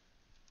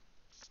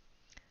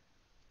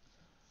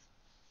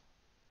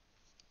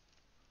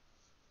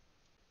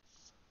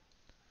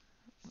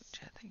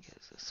 Which I think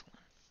is this one.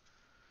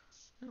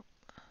 Nope.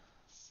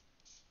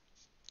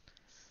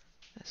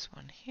 This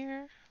one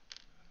here.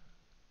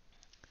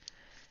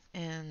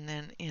 And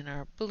then in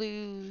our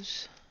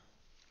blues,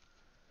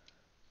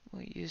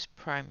 we'll use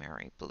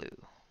primary blue.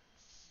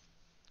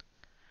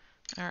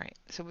 Alright,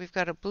 so we've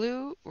got a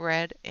blue,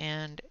 red,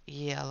 and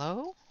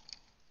yellow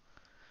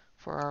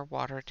for our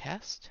water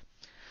test.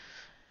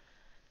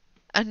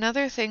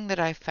 Another thing that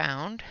I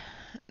found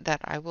that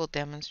I will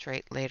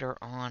demonstrate later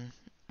on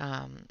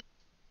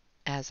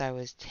as I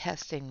was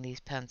testing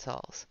these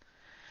pencils,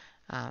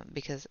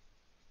 because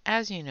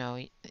as you know,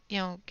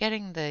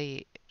 getting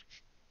the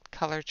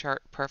color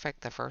chart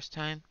perfect the first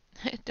time,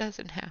 it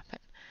doesn't happen.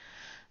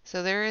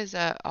 So there is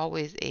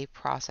always a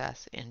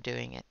process in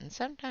doing it, and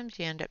sometimes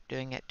you end up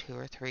doing it 2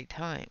 or 3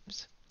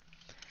 times.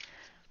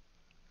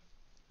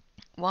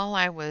 While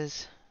I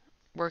was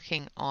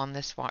working on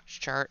the swatch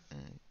chart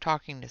and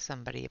talking to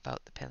somebody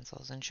about the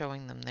pencils and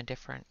showing them the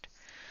different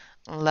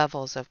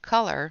levels of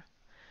color,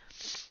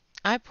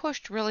 I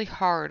pushed really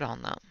hard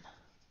on them.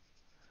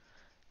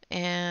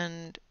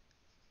 And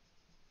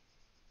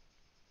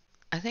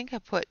I think I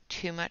put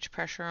too much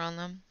pressure on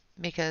them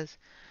because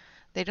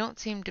they don't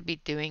seem to be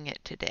doing it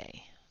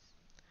today.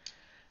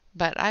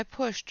 But I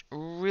pushed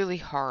really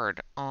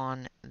hard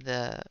on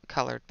the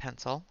colored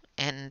pencil,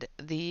 and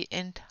the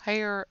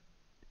entire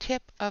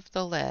tip of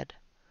the lead,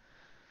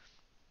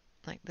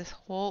 like this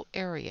whole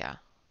area,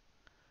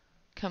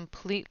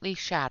 completely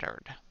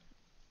shattered.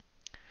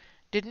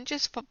 Didn't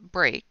just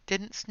break,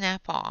 didn't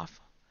snap off.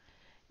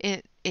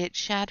 It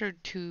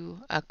shattered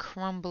to a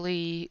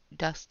crumbly,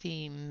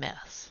 dusty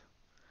mess,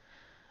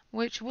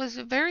 which was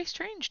very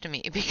strange to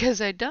me because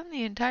I'd done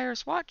the entire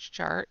swatch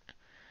chart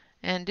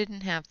and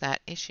didn't have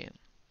that issue.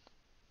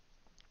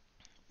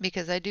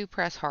 Because I do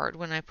press hard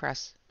when I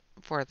press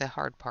for the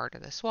hard part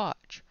of the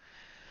swatch.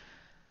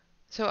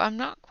 So I'm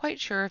not quite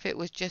sure if it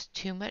was just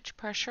too much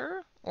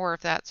pressure or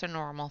if that's a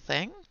normal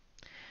thing.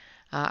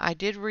 I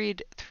did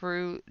read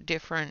through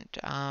different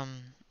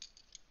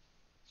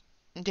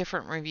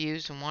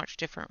reviews and watch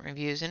different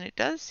reviews, and it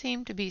does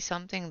seem to be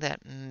something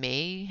that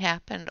may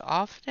happen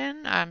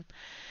often. I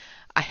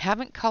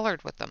haven't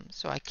colored with them,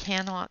 so I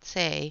cannot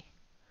say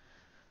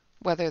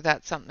whether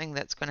that's something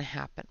that's going to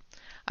happen.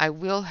 I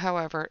will,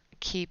 however,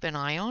 keep an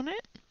eye on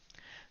it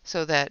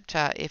so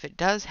that if it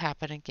does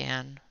happen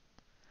again,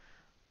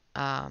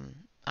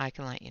 I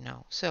can let you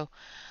know. So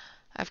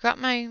I've got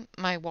my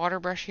water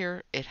brush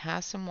here. It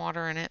has some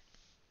water in it.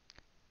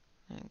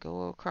 And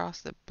go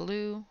across the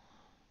blue.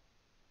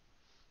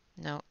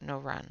 No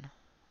run.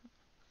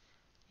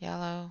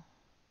 Yellow.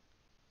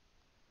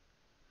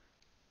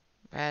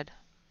 Red.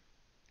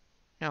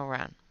 No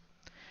run.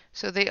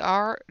 So they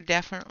are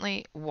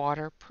definitely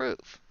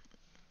waterproof.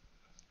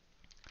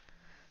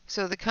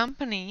 So the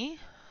company,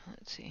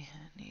 let's see,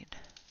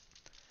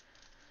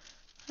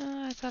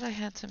 I thought I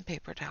had some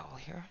paper towel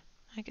here.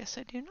 I guess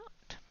I do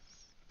not.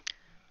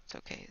 It's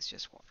okay, it's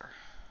just water.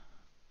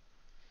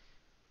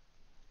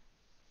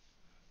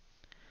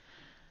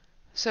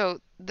 So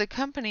the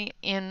company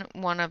in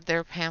one of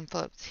their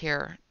pamphlets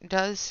here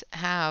does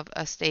have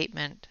a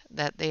statement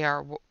that they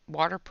are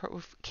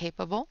waterproof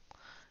capable,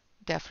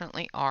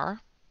 definitely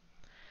are,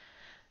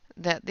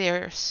 that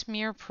they're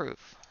smear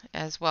proof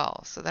as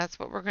well. So that's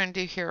what we're going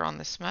to do here on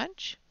the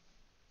smudge.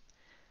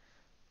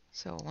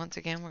 So once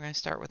again, we're going to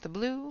start with the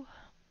blue.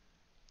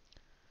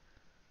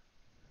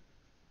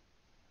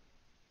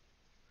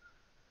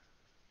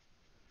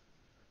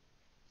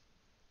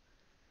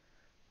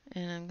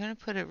 And I'm going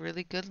to put a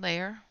really good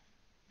layer.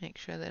 Make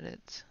sure that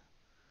it's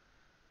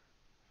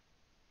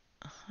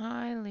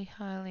highly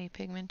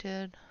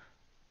pigmented.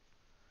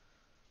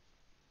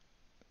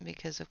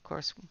 Because of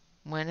course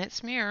when it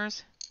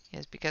smears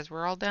is because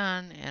we're all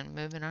done and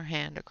moving our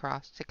hand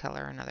across to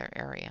color another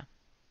area.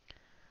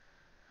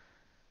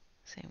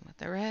 Same with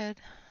the red.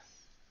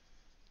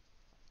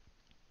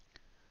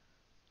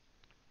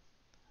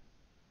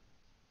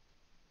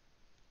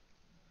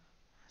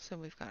 So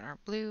we've got our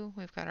blue,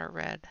 we've got our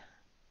red,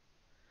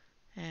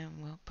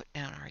 and we'll put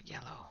down our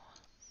yellow.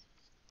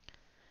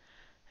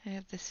 I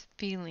have this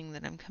feeling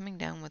that I'm coming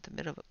down with a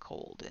bit of a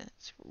cold, and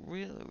it's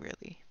really,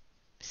 really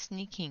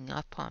sneaking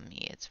up on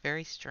me. It's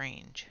very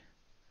strange.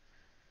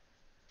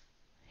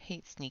 I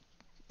hate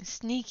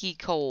sneaky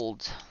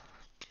colds.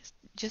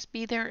 Just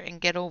be there and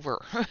get over.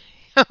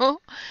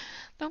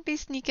 Don't be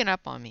sneaking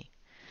up on me.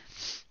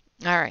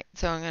 All right,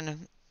 so I'm gonna.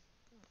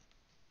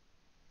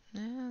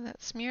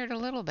 That smeared a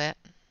little bit.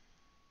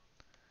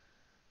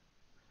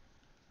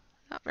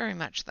 Not very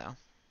much though.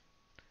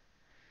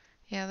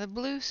 Yeah, the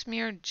blue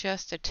smeared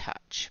just a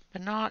touch,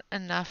 but not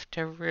enough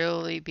to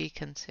really be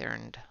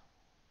concerned.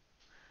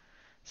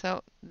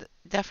 So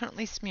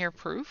definitely smear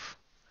proof.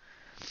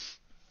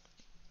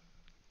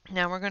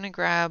 Now we're going to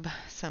grab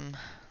some,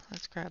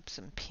 let's grab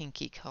some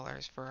pinky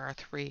colors for our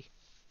three.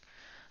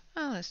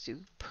 Oh, let's do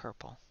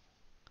purple,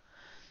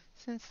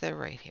 since they're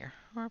right here.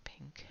 Or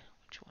pink,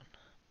 which one?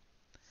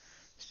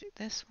 Let's do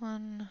this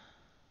one.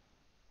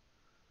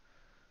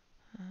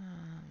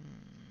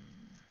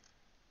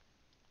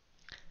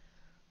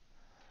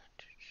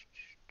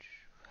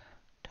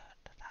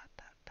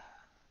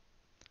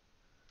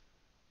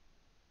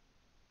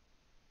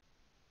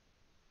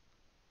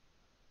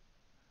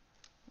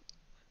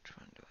 Which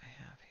one do I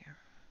have here?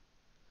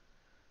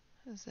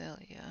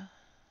 Azalea.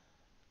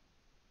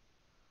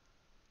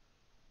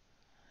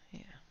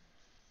 Yeah.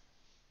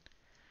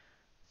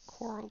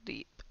 Coral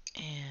Deep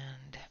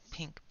and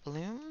Pink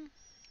Bloom.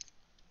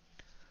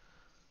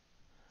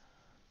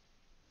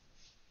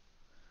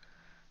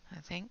 I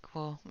think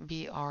will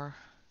be our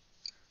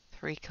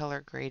three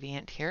color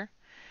gradient here.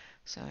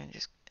 So I'm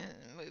just going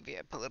to move you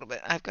up a little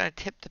bit. I've got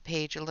to tip the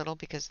page a little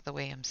because of the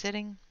way I'm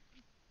sitting.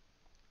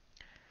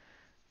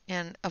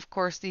 And of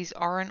course these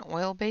are an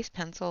oil-based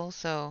pencil,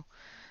 so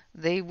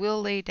they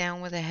will lay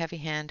down with a heavy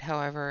hand.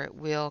 However, it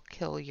will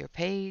kill your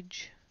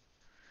page.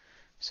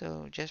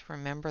 So just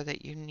remember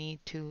that you need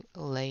to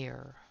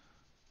layer.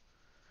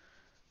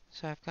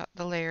 So I've got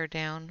the layer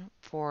down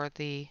for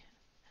the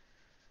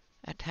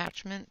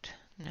attachment.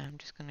 Now I'm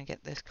just going to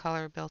get this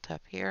color built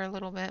up here a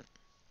little bit.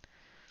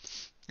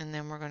 And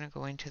then we're going to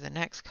go into the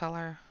next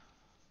color.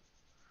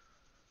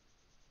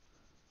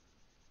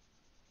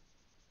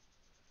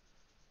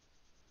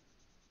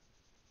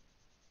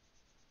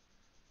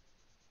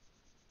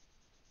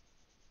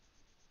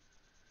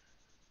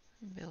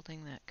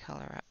 Building that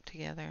color up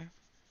together.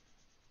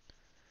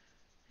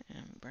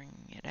 And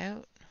bringing it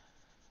out.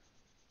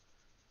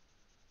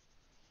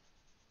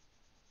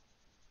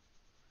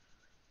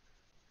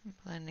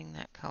 Blending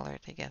that color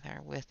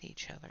together with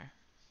each other.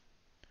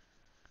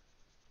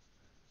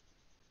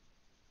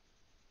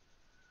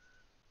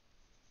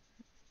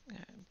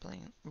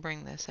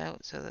 Bring this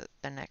out so that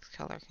the next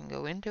color can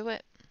go into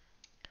it.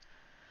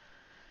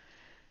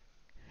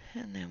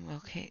 And then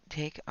we'll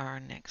take our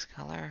next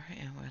color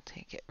and we'll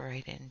take it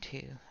right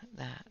into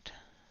that.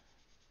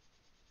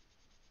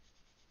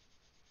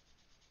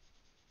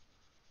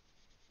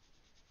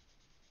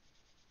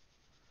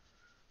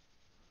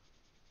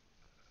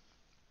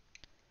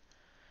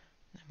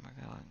 Then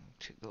we're going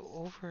to go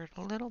over it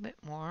a little bit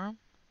more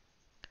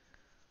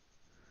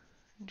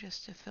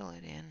just to fill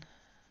it in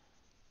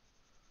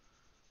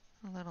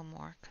a little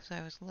more because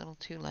I was a little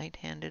too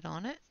light-handed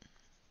on it.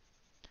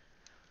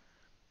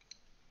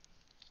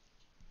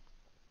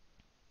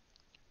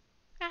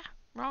 Ah,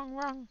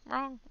 wrong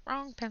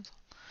pencil.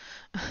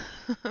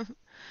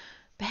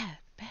 Bad.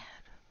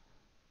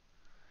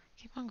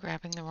 Keep on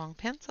grabbing the wrong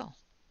pencil.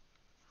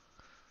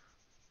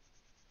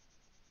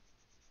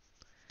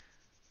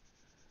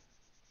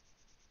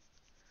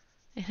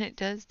 And it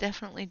does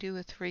definitely do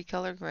a three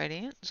color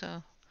gradient,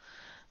 so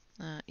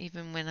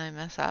even when I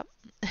mess up,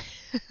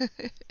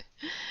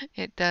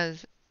 it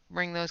does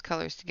bring those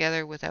colors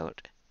together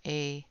without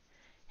a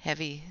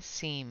heavy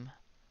seam,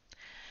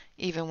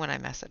 even when I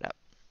mess it up.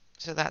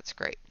 So that's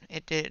great.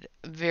 It did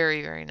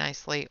very, very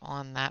nicely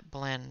on that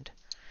blend,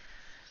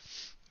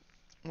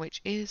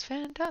 which is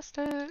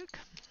fantastic.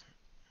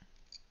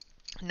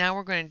 Now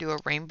we're going to do a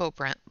rainbow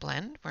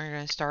blend. We're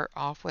going to start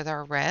off with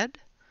our red.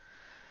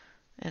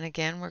 And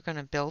again, we're going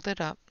to build it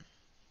up.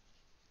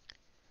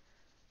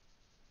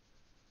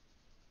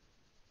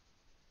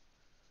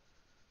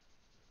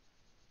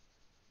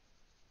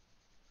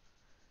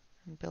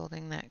 And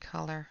building that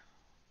color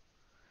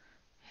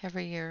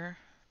heavier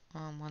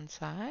on one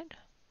side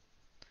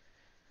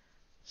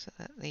so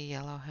that the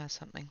yellow has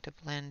something to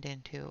blend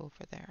into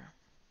over there.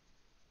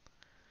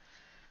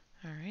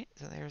 Alright,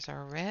 so there's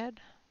our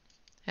red.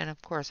 And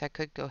of course I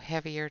could go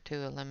heavier to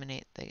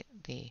eliminate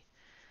the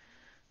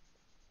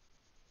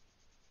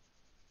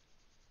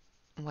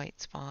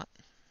white spot.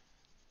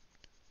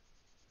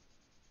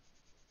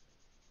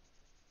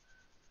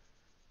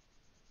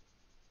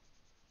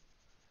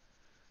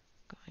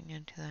 Going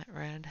into that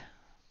red.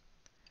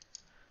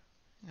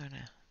 I'm going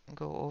to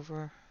go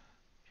over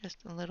just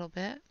a little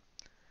bit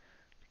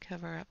to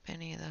cover up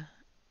any of the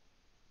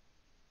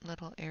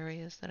little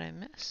areas that I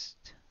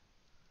missed.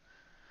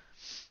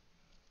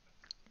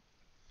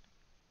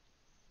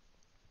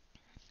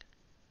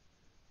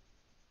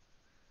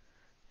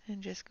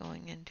 And just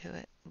going into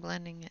it,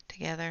 blending it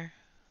together.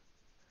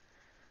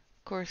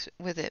 Of course,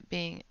 with it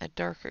being a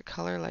darker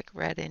color like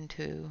red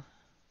into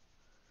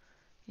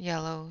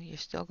yellow, you're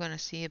still going to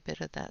see a bit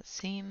of that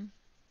seam.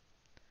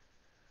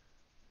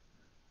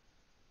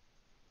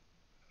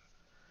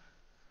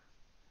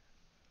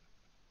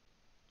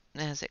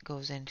 As it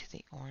goes into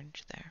the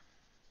orange there.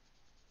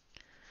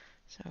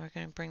 So we're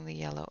going to bring the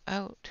yellow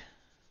out.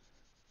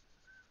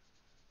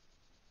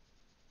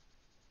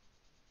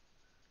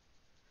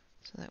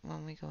 So that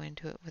when we go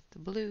into it with the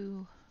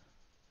blue,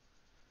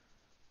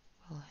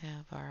 we'll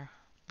have our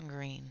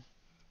green.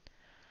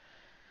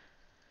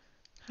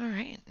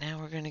 Alright, now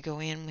we're going to go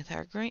in with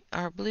our green,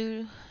 our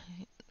blue,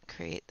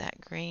 create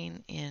that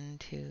green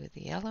into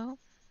the yellow,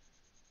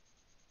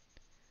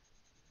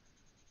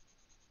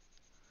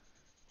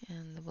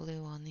 and the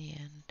blue on the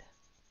end.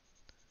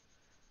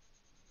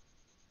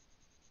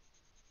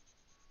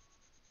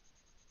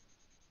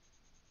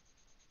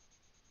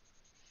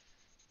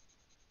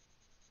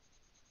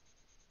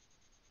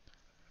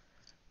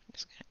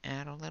 Just going to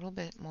add a little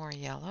bit more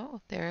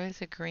yellow. There is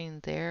a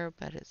green there,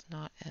 but it's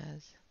not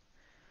as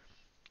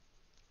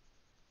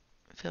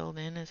filled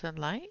in as I'd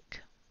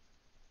like.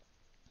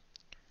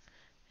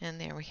 And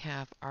there we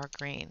have our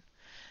green.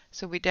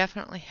 So we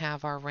definitely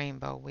have our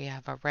rainbow. We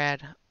have a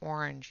red,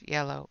 orange,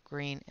 yellow,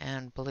 green,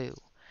 and blue.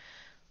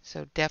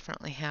 So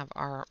definitely have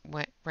our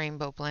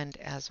rainbow blend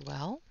as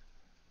well.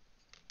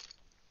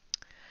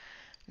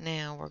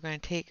 Now we're going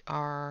to take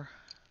our,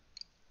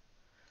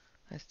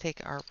 let's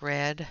take our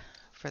red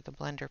for the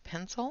blender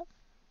pencil.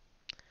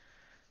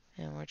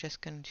 And we're just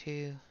going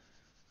to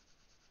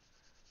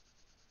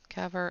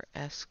cover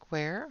a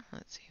square.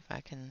 Let's see if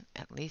I can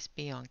at least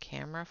be on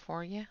camera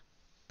for you.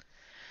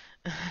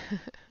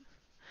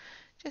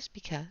 Just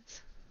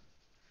because.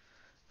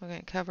 We're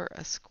going to cover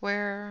a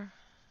square.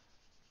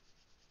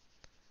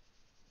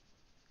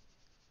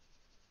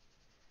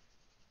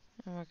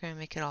 And we're going to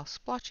make it all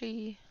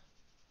splotchy.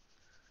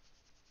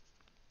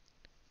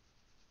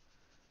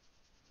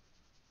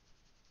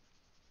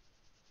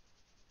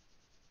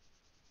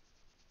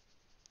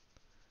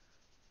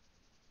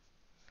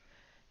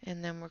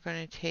 And then we're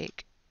going to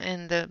take,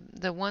 and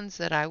the ones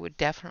that I would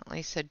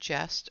definitely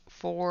suggest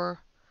for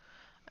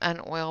an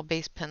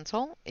oil-based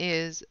pencil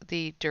is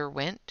the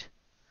Derwent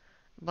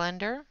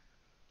blender.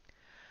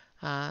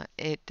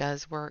 It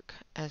does work,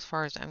 as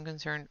far as I'm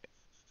concerned,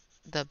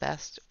 the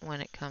best when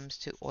it comes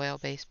to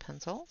oil-based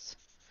pencils.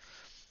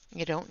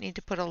 You don't need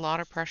to put a lot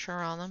of pressure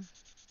on them,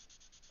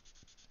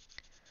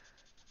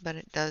 but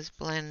it does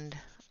blend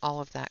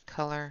all of that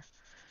color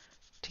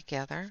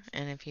together.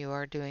 And if you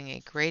are doing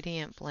a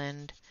gradient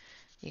blend,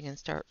 you can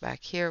start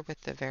back here with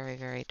the very,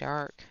 very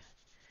dark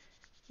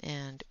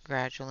and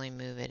gradually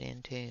move it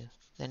into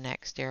the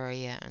next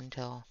area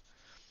until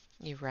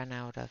you run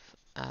out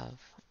of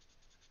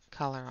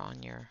color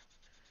on your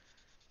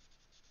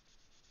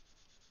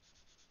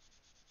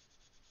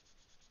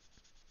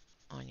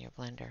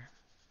blender.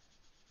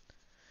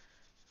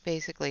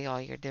 Basically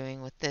all you're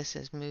doing with this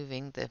is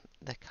moving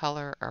the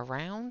color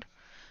around,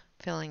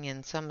 filling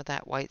in some of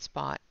that white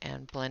spot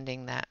and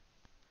blending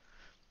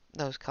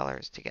those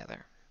colors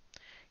together.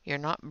 You're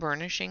not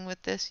burnishing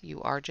with this,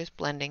 you are just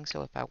blending,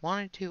 so if I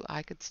wanted to,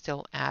 I could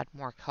still add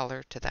more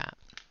color to that.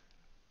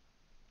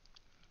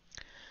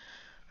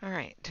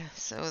 Alright,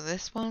 so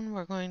this one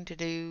we're going to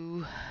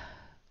do,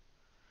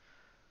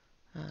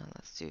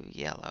 let's do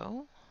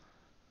yellow.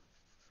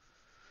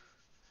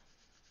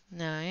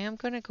 Now I am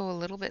going to go a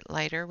little bit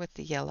lighter with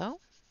the yellow,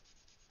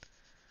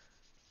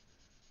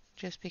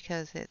 just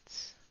because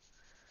it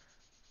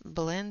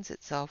blends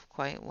itself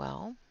quite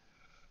well.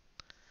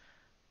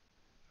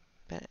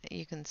 But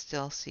you can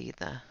still see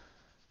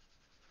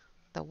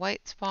the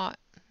white spot.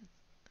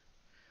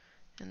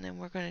 And then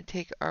we're going to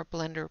take our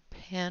blender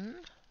pen.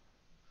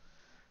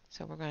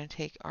 So we're going to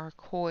take our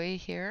koi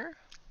here,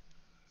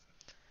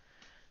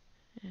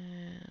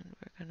 and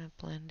we're going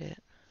to blend it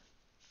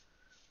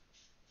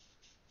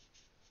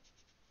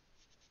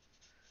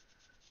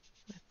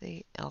with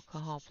the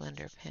alcohol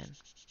blender pen.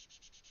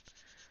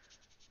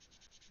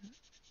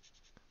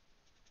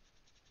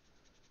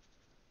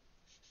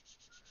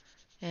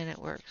 And it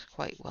works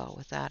quite well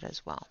with that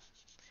as well.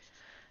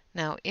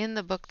 Now in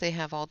the book they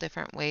have all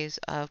different ways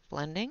of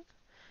blending.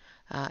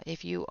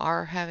 If you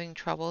are having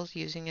troubles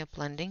using a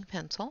blending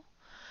pencil,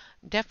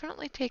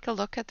 definitely take a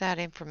look at that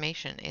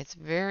information. It's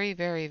very,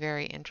 very,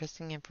 very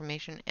interesting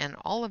information, and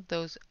all of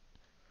those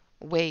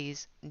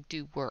ways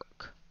do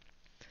work.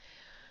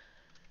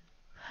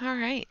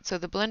 Alright, so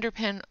the blender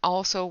pen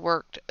also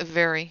worked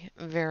very,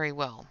 very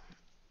well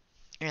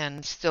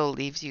and still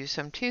leaves you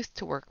some tooth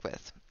to work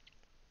with.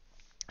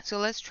 So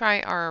let's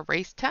try our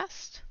erase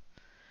test.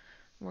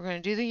 We're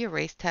going to do the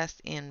erase test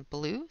in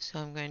blue, so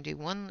I'm going to do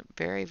one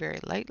very, very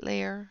light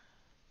layer.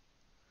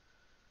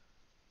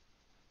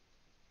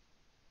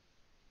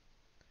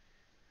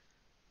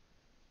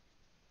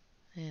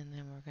 And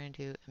then we're going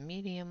to do a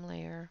medium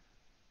layer.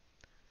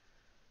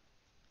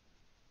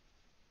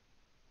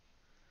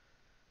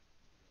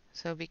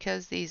 So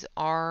because these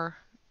are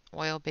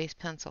oil-based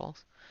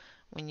pencils,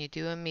 when you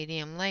do a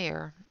medium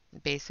layer,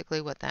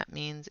 basically what that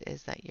means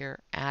is that you're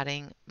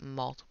adding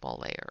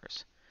multiple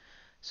layers.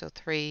 So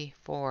 3,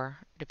 4,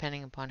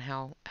 depending upon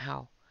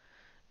how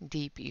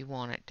deep you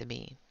want it to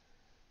be.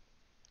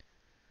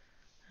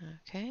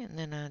 Okay, and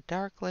then a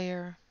dark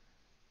layer.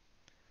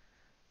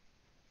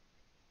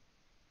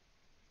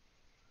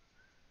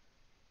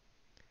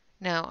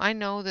 Now, I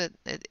know that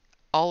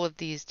all of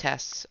these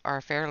tests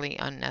are fairly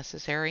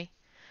unnecessary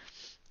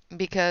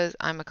because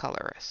I'm a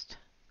colorist.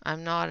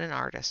 I'm not an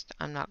artist.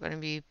 I'm not going to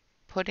be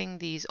putting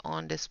these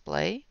on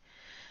display.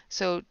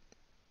 So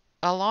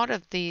a lot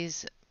of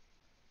these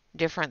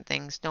different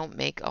things don't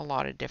make a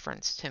lot of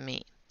difference to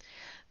me.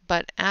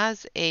 But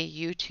as a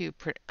YouTube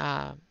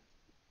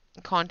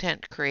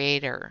content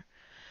creator,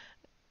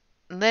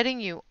 letting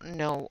you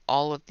know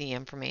all of the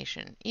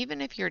information, even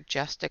if you're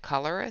just a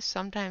colorist,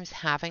 sometimes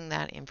having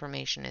that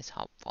information is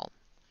helpful.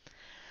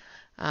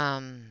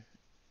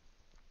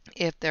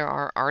 If there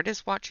are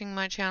artists watching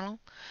my channel,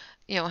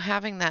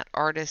 having that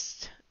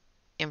artist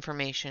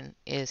information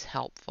is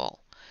helpful.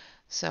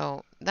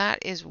 So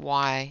that is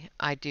why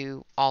I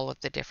do all of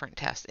the different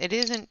tests. It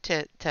isn't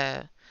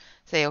to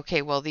say,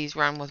 okay, well, these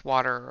run with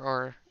water,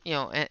 or,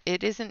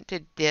 it isn't to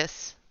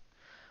diss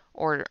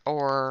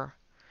or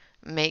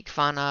make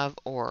fun of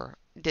or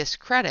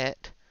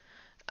discredit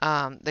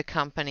the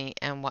company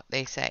and what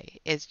they say.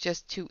 It's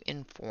just to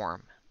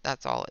inform.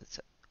 That's all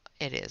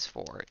it is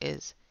for,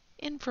 is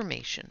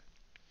information,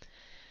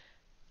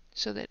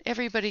 so that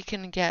everybody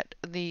can get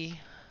the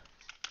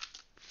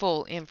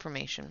full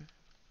information.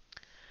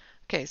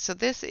 Okay, so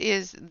this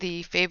is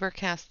the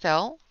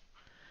Faber-Castell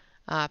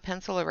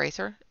pencil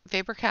eraser.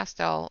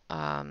 Faber-Castell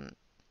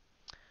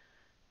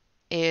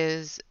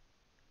is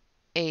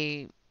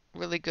a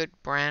really good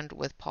brand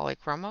with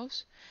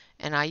polychromos,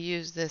 and I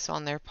use this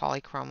on their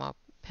polychromo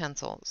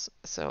pencils.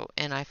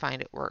 And I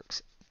find it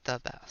works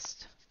the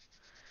best.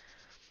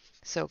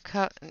 So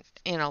cut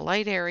in a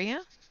light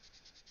area.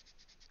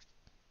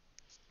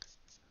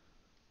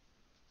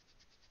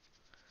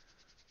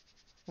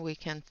 We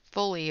can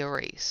fully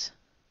erase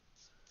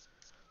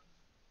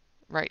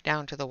right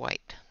down to the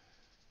white.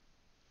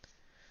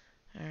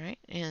 All right,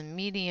 in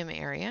medium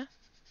area,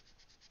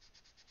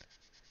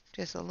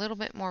 just a little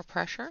bit more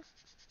pressure.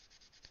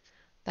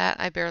 That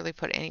I barely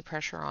put any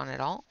pressure on at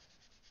all.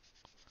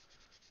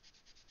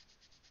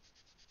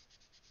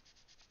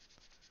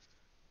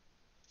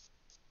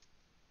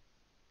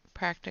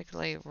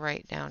 Practically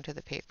right down to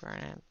the paper,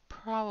 and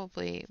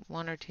probably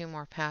 1 or 2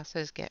 more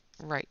passes get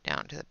right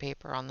down to the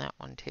paper on that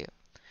one too.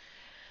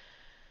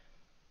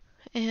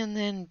 And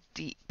then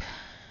deep.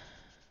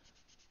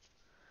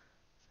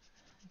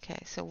 Okay,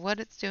 so what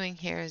it's doing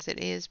here is it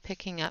is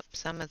picking up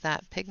some of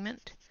that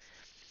pigment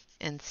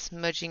and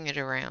smudging it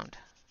around.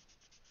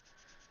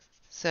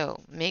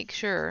 So make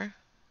sure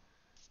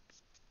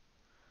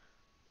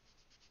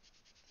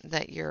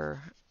that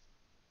you're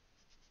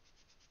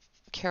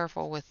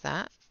careful with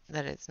that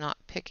it's not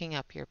picking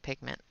up your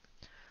pigment.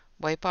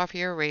 Wipe off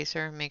your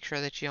eraser, make sure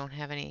that you don't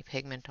have any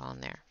pigment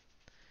on there.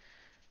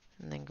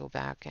 And then go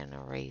back and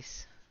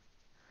erase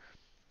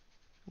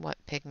what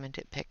pigment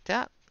it picked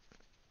up.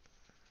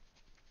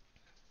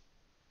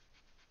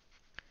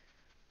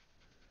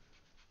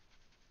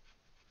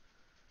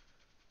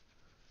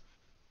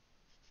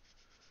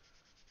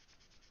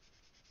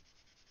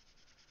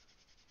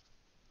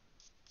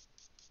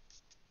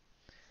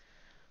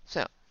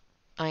 So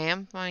I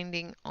am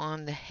finding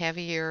on the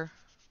heavier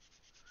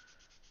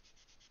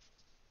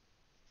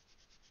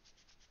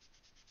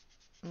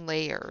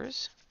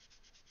layers,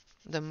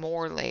 the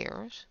more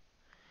layers,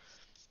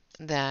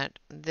 that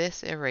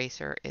this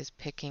eraser is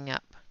picking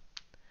up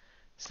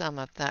some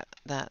of that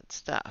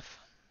stuff.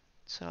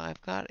 So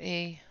I've got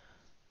a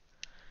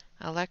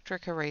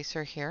electric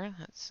eraser here.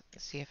 Let's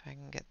see if I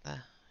can get the,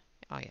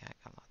 oh yeah, I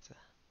got lots of.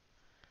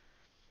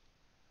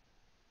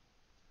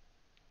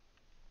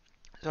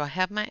 So I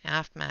have my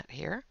aft mat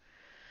here,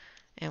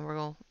 and we're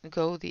going to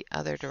go the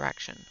other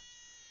direction.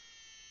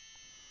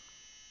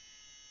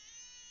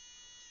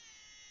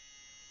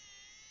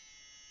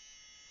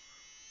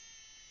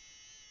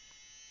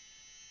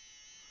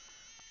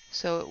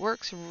 So it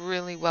works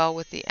really well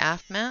with the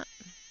aft mat,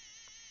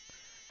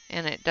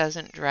 and it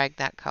doesn't drag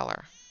that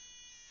color.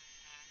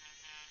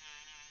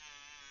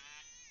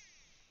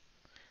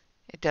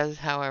 It does,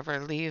 however,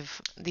 leave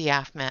the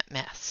aft mat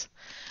mess.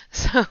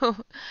 So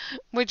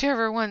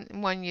whichever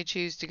one you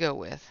choose to go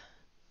with.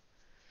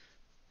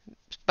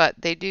 But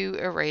they do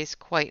erase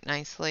quite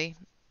nicely,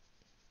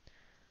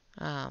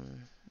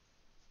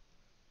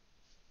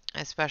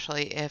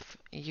 especially if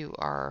you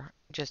are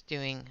just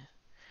doing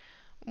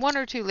 1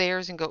 or 2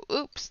 layers and go,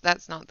 oops,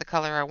 that's not the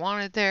color I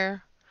wanted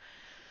there.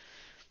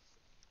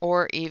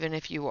 Or even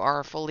if you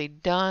are fully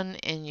done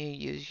and you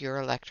use your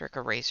electric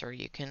eraser,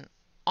 you can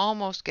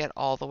almost get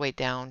all the way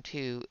down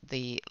to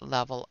the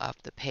level of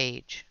the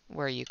page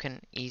where you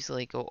can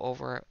easily go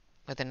over it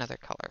with another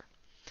color.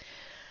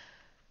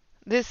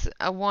 This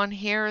one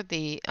here,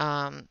 the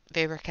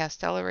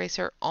Faber-Castell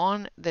eraser,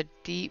 on the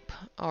deep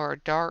or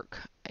dark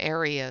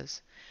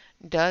areas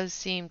does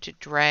seem to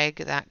drag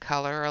that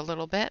color a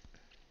little bit,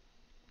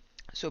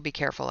 so be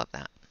careful of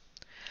that.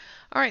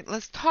 All right,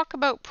 let's talk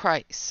about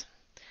price.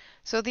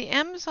 So the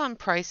Amazon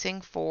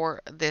pricing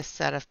for this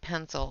set of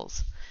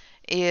pencils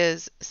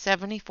is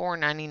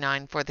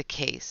 $74.99 for the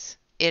case.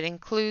 It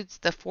includes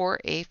the 4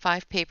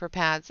 A5 paper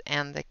pads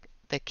and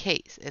the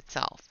case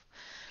itself.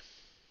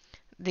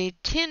 The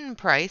tin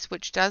price,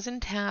 which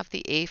doesn't have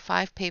the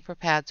A5 paper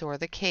pads or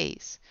the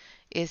case,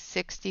 is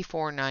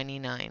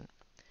 $64.99.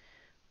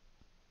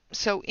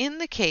 So in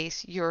the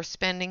case, you're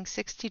spending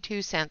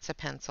 62 cents a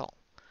pencil.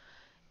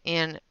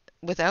 And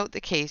without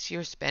the case,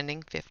 you're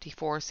spending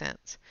 54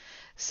 cents.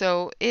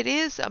 So it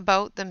is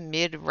about the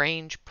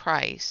mid-range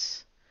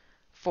price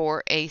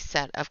for a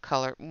set of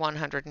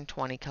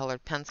 120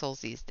 colored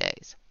pencils these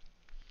days,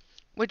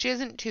 which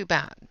isn't too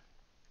bad.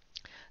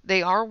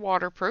 They are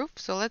waterproof,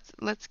 so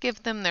let's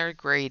give them their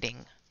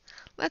grading.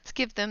 Let's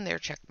give them their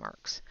check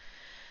marks.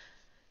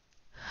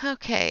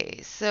 Okay,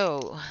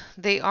 so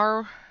they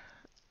are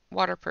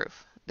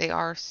waterproof. They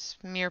are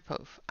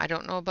smear-proof. I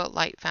don't know about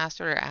light, fast,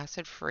 or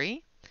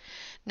acid-free.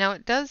 Now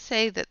it does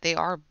say that they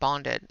are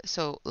bonded,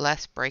 so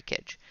less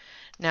breakage.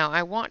 Now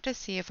I want to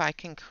see if I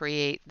can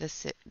create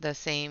the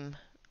same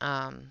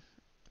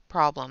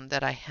problem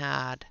that I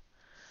had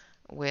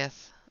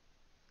with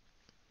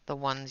the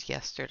ones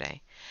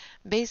yesterday.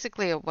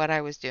 Basically what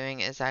I was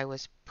doing is I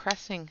was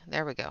pressing,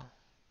 there we go.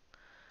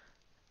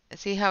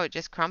 See how it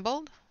just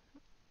crumbled?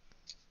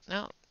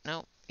 No,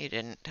 you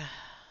didn't.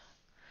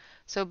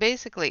 So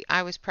basically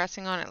I was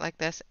pressing on it like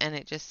this and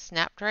it just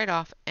snapped right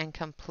off and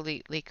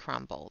completely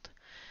crumbled.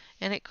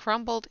 And it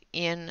crumbled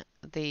in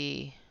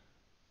the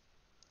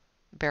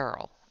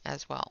barrel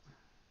as well.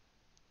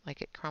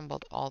 Like it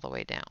crumbled all the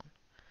way down.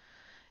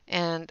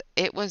 And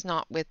it was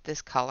not with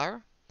this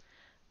color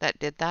that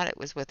did that, it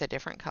was with a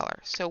different color.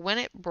 So when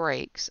it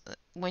breaks,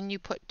 when you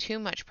put too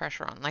much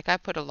pressure on, like I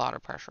put a lot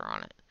of pressure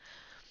on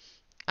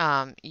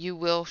it, you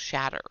will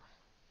shatter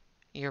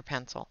your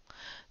pencil.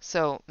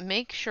 So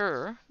make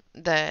sure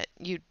that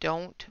you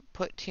don't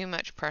put too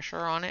much pressure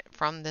on it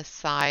from the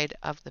side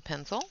of the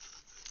pencil.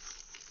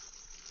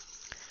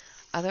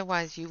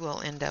 Otherwise you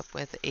will end up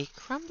with a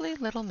crumbly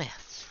little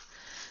mess.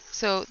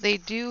 So they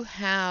do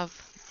have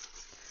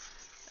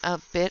a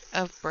bit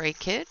of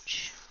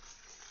breakage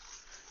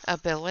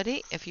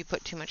ability if you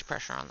put too much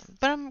pressure on them.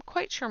 But I'm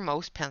quite sure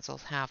most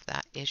pencils have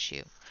that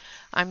issue.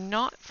 I'm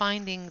not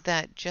finding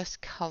that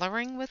just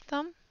coloring with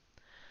them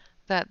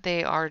that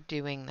they are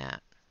doing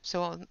that.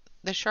 So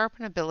the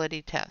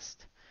sharpenability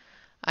test,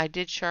 I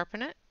did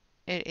sharpen it.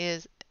 It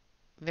is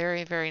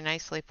very, very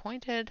nicely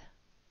pointed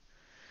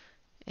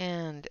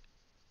and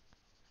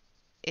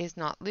is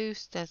not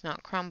loose, does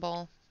not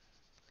crumble.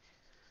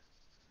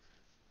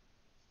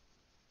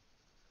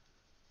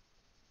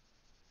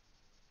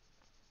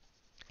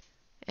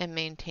 And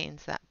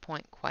maintains that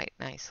point quite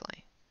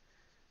nicely.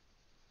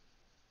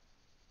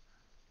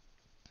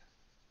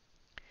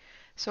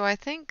 So I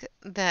think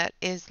that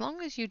as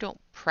long as you don't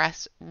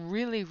press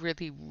really,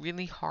 really,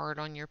 really hard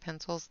on your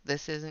pencils,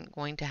 this isn't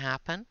going to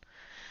happen.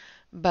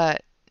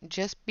 But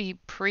just be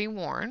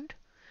pre-warned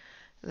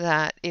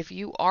that if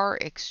you are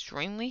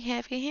extremely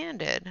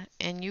heavy-handed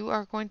and you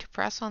are going to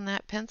press on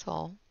that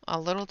pencil a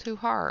little too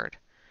hard,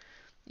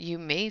 you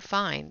may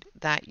find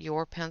that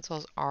your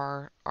pencils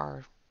are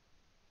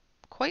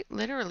quite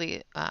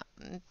literally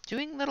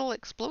doing little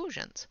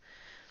explosions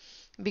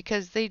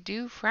because they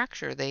do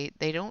fracture. They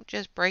don't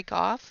just break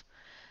off.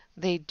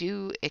 They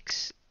do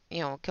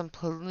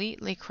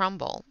completely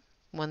crumble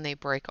when they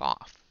break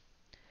off,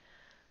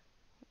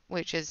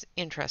 which is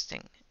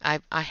interesting.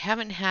 I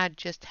haven't had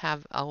just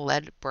have a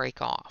lead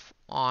break off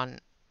on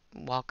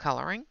while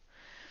coloring.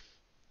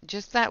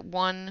 Just that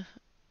one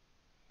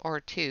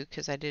or two,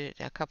 because I did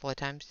it a couple of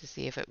times to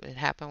see if it would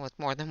happen with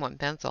more than one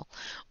pencil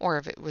or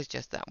if it was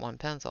just that one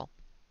pencil.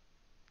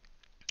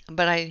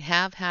 But I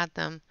have had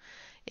them,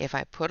 if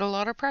I put a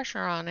lot of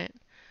pressure on it,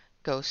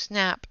 go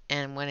snap,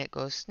 and when it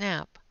goes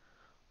snap,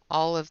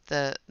 all of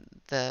the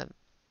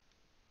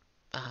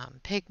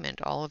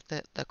pigment, all of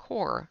the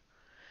core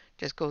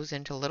just goes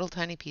into little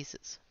tiny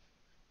pieces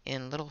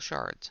in little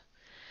shards.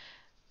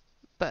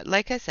 But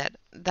like I said,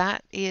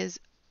 that is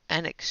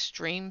an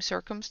extreme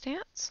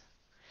circumstance.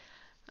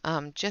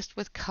 Just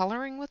with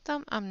coloring with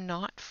them, I'm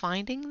not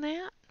finding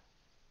that.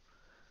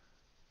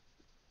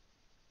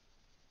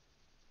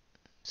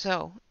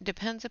 So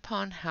depends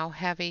upon how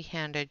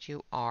heavy-handed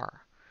you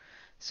are.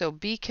 So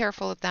be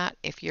careful of that.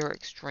 If you're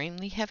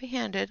extremely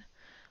heavy-handed,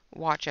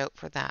 watch out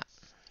for that.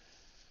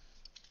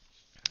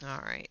 All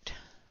right.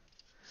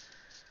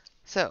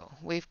 So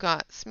we've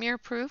got smear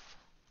proof.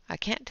 I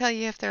can't tell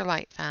you if they're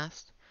light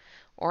fast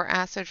or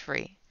acid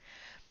free.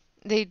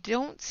 They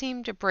don't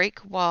seem to break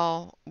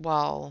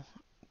while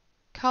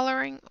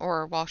coloring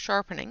or while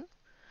sharpening.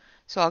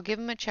 So I'll give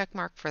them a check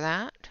mark for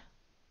that.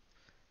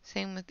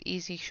 Same with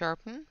Easy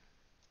Sharpen.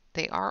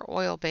 They are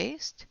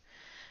oil-based.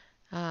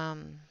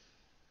 Um,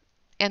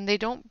 and they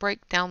don't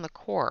break down the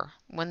core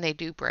when they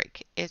do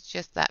break. It's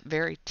just that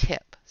very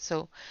tip.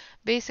 So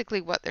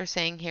basically what they're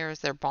saying here is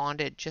they're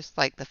bonded just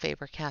like the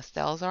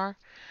Faber-Castells are,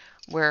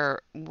 where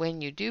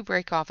when you do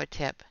break off a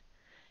tip,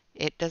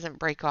 it doesn't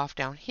break off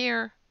down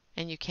here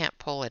and you can't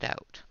pull it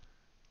out,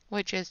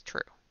 which is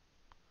true.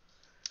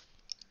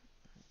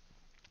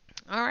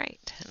 All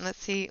right, and let's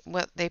see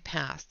what they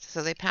passed.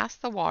 So they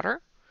passed the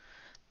water,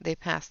 they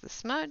passed the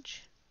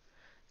smudge,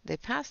 they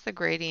passed the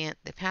gradient,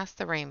 they passed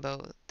the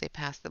rainbow, they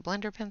passed the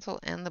blender pencil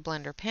and the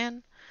blender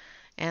pen,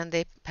 and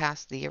they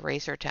passed the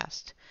eraser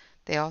test.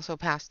 They also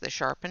passed the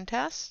sharpen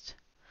test,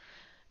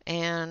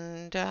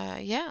 and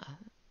yeah,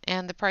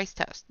 and the price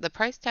test. The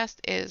price test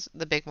is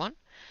the big one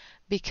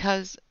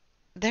because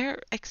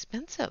they're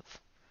expensive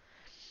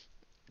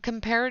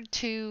compared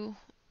to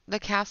the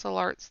Castle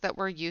Arts that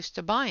we're used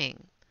to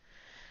buying.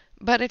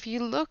 But if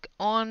you look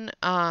on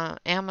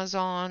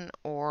Amazon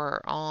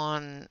or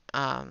on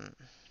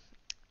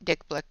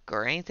Dick Blick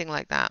or anything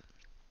like that,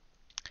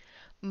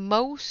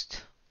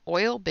 most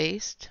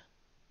oil-based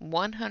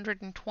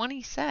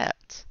 120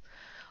 sets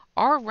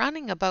are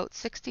running about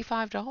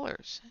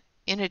 $65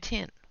 in a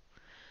tin.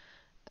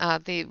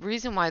 The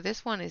reason why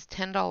this one is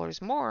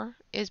 $10 more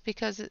is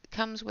because it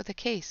comes with a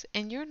case,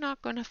 and you're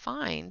not going to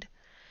find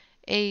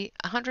a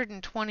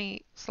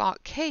 120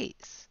 slot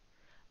case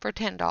for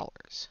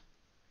 $10.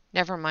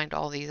 Never mind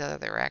all these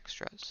other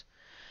extras.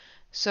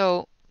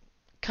 So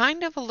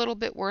kind of a little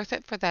bit worth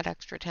it for that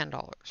extra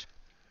 $10.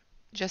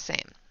 Just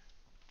saying.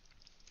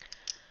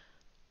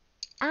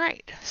 All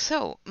right,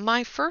 so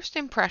my first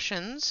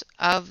impressions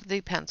of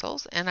the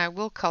pencils, and I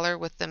will color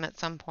with them at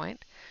some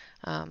point.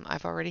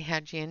 I've already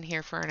had you in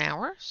here for an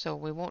hour, so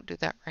we won't do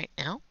that right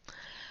now.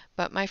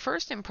 But my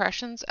first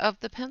impressions of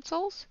the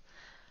pencils,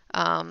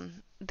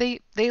 they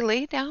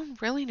lay down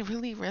really,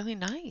 really, really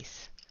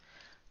nice.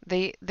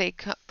 They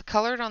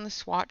colored on the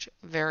swatch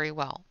very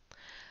well.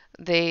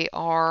 They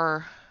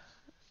are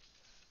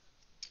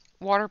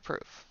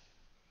waterproof.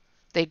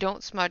 They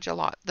don't smudge a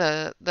lot.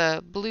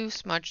 The blue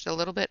smudged a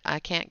little bit. I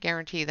can't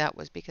guarantee that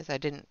was because I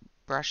didn't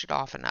brush it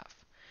off enough.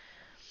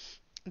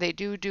 They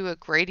do a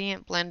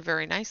gradient blend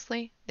very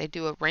nicely. They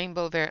do a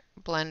rainbow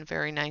blend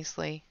very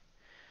nicely.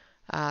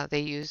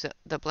 They use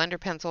the blender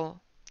pencil,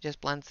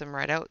 just blends them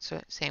right out.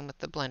 So same with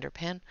the blender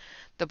pen.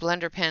 The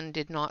blender pen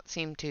did not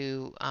seem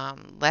to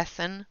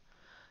lessen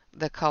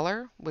the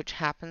color, which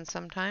happens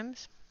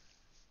sometimes.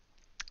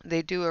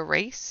 They do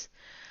erase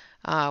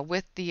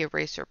with the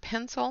eraser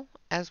pencil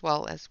as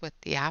well as with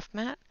the aft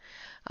mat.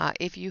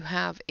 If you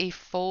have a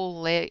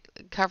full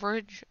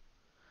coverage,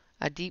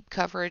 a deep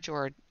coverage,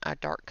 or a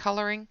dark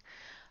coloring,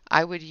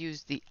 I would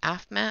use the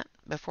aft mat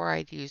before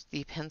I'd use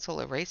the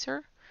pencil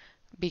eraser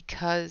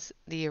because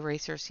the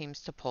eraser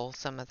seems to pull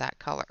some of that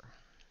color.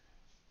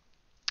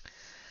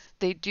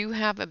 They do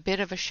have a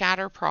bit of a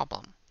shatter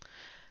problem.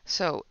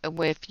 So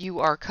if you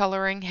are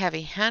coloring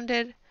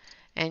heavy-handed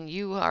and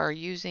you are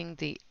using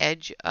the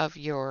edge of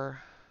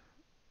your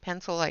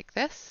pencil like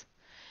this,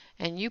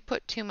 and you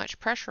put too much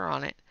pressure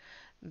on it,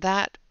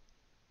 that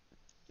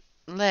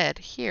lead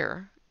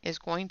here is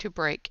going to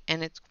break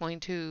and it's going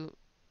to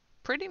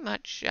pretty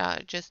much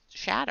just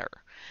shatter.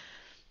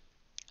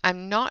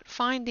 I'm not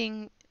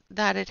finding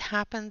that it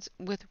happens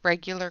with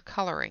regular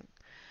coloring.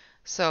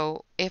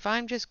 So if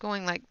I'm just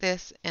going like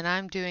this and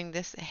I'm doing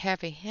this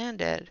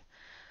heavy-handed,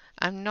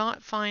 I'm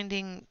not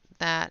finding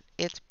that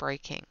it's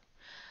breaking.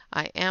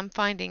 I am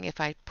finding if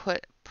I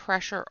put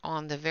pressure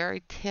on the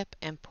very tip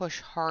and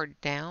push hard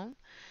down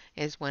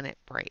is when it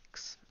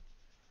breaks.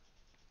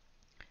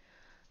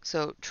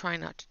 So try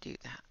not to do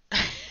that.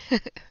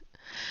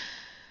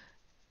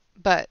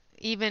 But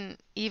even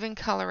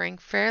coloring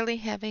fairly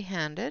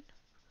heavy-handed,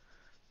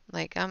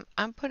 like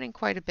I'm putting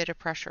quite a bit of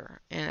pressure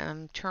and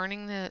I'm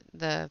turning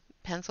the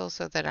pencil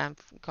so that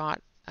I've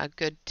got a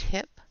good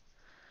tip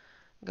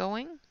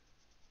going,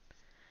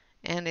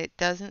 and it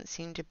doesn't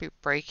seem to be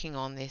breaking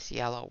on this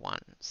yellow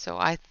one. So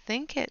I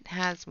think it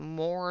has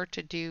more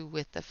to do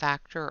with the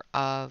factor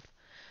of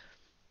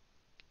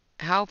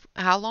how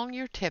long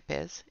your tip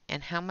is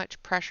and how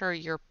much pressure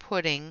you're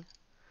putting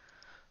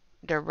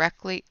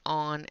directly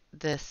on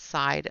the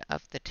side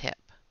of the tip.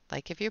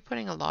 Like if you're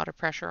putting a lot of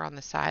pressure on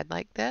the side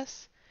like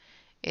this,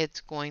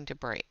 it's going to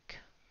break.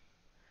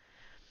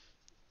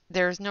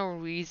 There's no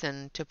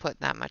reason to put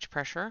that much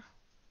pressure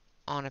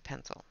on a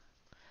pencil,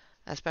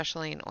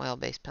 especially an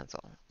oil-based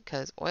pencil,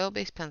 because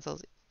oil-based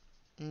pencils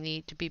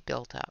need to be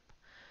built up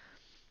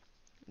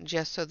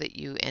just so that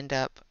you end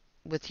up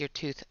with your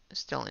tooth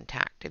still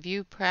intact. If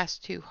you press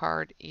too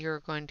hard,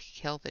 you're going to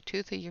kill the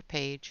tooth of your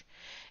page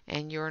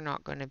and you're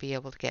not going to be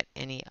able to get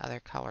any other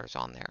colors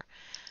on there.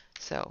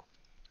 So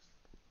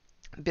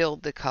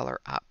build the color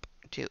up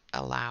to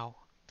allow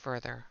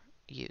further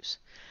use.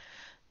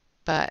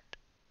 But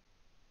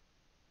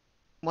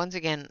once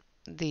again,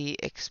 the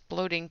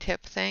exploding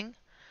tip thing,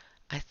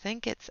 I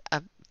think it's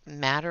a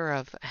matter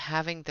of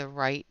having the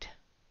right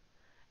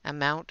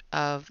amount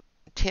of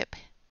tip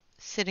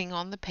sitting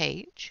on the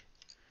page.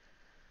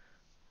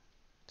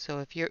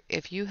 So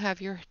if you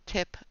have your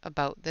tip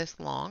about this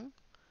long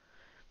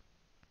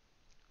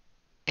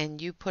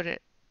and you put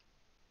it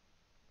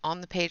on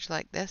the page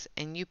like this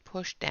and you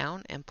push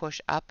down and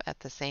push up at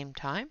the same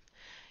time,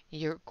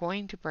 you're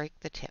going to break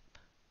the tip.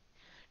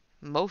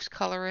 Most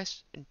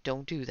colorists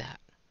don't do that.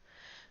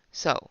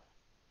 So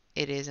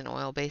it is an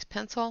oil-based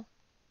pencil,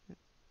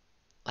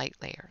 light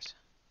layers.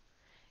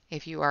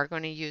 If you are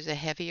going to use a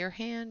heavier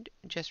hand,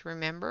 just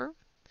remember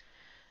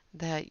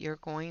that you're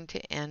going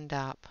to end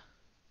up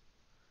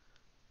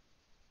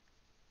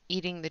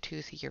eating the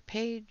tooth of your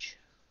page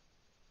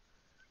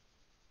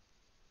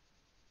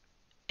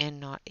and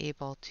not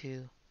able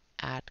to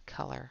add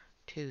color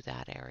to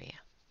that area.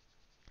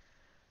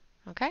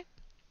 Okay?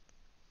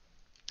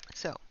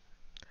 So,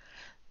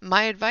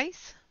 my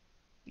advice,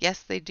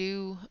 yes, they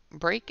do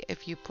break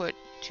if you put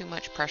too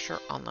much pressure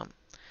on them.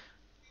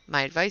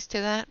 My advice to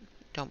that,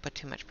 don't put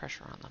too much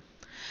pressure on them.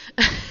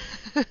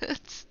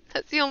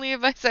 That's the only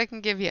advice I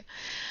can give you.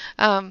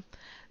 Am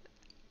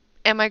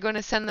I going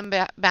to send them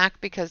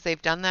back because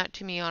they've done that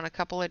to me on a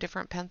couple of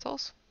different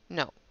pencils?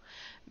 No.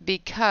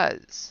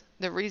 Because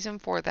the reason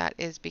for that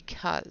is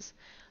because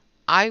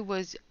I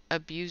was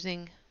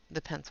abusing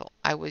the pencil.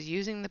 I was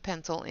using the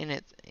pencil in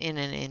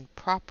an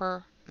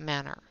improper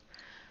manner.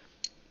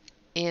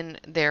 In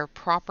their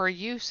proper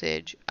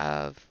usage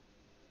of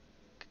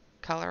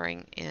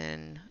coloring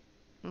in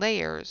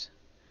layers,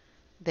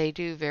 they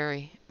do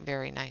very,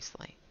 very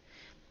nicely.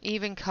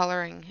 Even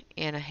coloring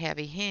in a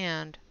heavy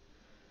hand,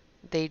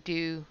 they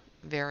do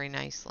very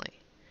nicely.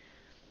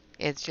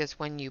 It's just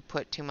when you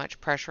put too much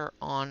pressure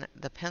on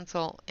the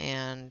pencil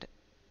and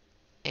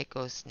it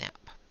goes snap.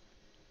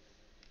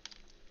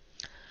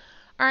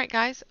 Alright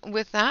guys,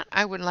 with that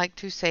I would like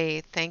to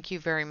say thank you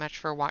very much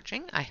for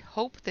watching. I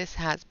hope this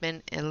has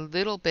been a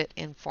little bit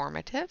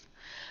informative.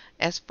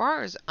 As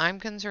far as I'm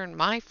concerned,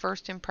 my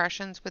first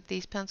impressions with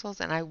these pencils,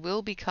 and I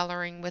will be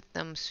coloring with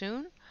them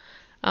soon,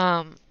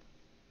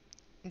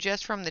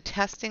 just from the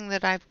testing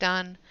that I've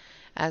done,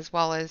 as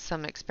well as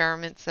some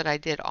experiments that I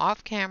did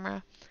off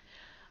camera,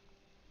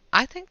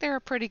 I think they're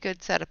a pretty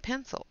good set of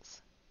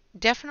pencils.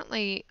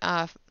 Definitely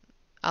a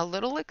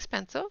little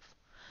expensive.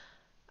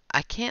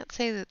 I can't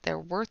say that they're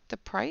worth the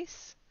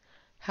price.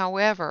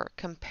 However,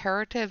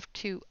 comparative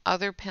to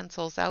other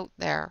pencils out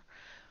there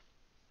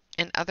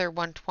and other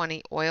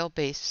 120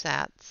 oil-based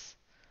sets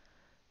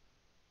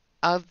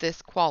of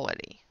this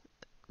quality,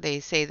 they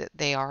say that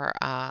they are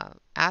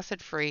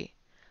acid-free,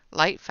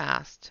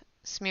 light-fast,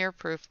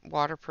 smear-proof,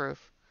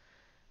 waterproof,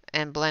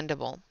 and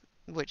blendable,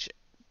 which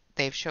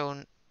they've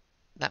shown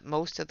that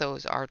most of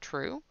those are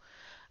true.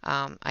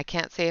 I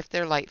can't say if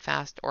they're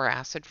light-fast or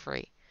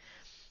acid-free.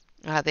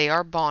 They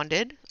are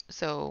bonded,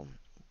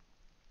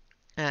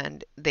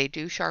 and they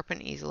do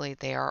sharpen easily.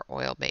 They are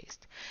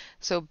oil-based.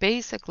 So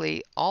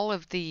basically, all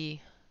of the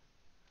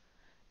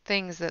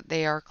things that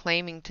they are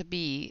claiming to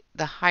be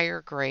the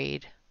higher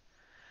grade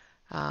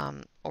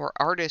or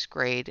artist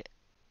grade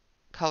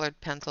colored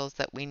pencils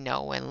that we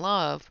know and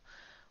love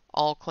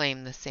all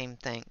claim the same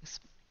things.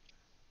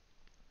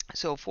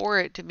 So for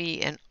it to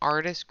be an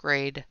artist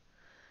grade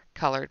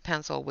colored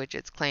pencil, which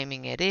it's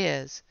claiming it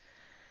is,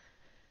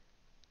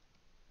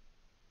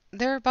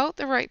 they're about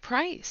the right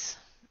price.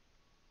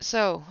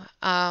 So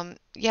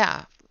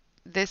yeah,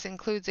 this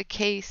includes a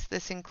case,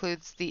 this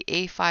includes the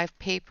A5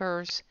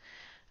 papers,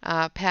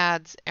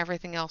 pads,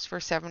 everything else for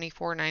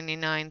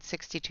 $74.99,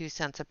 62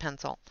 cents a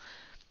pencil.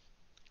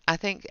 I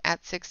think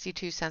at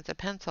 62 cents a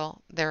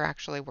pencil, they're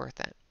actually worth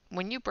it.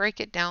 When you break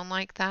it down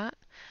like that,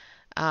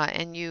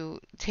 and you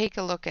take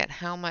a look at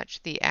how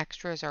much the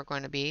extras are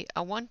going to be,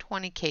 a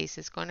 120 case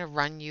is going to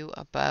run you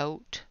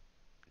about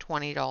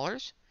 $20,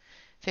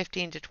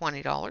 $15 to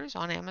 $20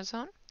 on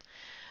Amazon.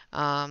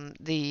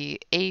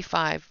 The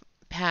A5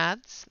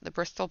 pads, the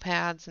Bristol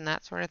pads and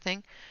that sort of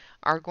thing,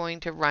 are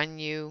going to run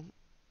you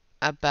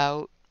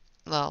about,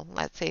 well,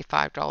 let's say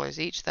 $5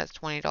 each. That's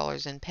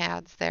 $20 in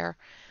pads there.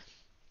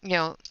 You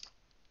know,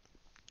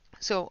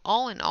 so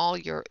all in all,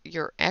 your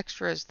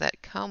extras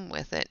that come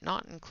with it,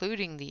 not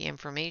including the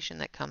information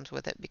that comes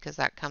with it, because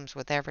that comes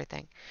with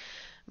everything,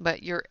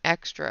 but your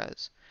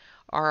extras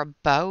are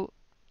about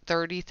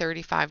 $30,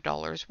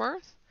 $35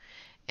 worth,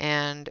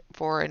 and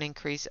for an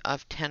increase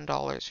of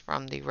 $10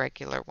 from the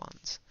regular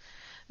ones.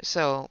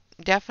 So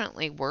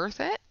definitely worth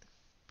it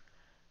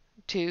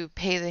to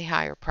pay the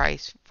higher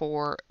price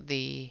for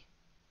the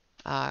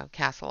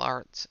Castle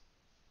Arts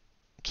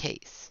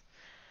case.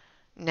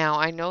 Now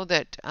I know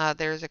that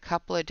there's a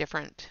couple of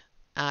different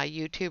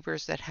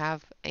YouTubers that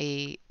have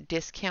a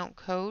discount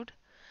code,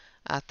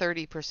 a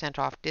 30%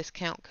 off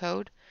discount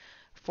code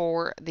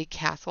for the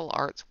Castle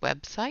Arts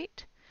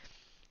website.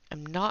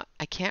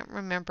 I can't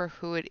remember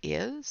who it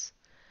is,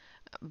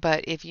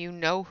 but if you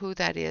know who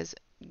that is,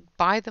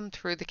 buy them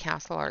through the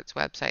Castle Arts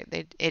website.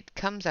 It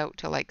comes out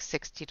to like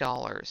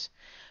 $60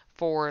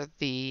 for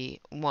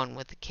the one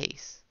with the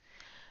case.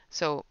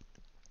 So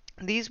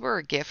these were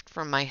a gift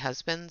from my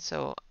husband,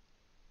 so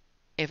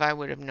if I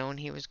would have known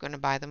he was going to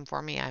buy them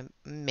for me, I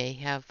may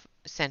have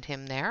sent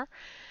him there.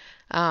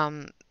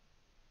 Um,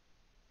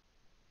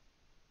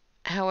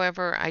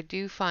 However, I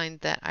do find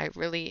that I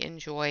really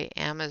enjoy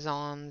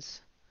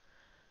Amazon's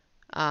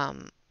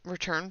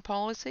return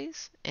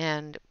policies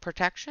and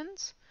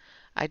protections.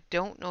 I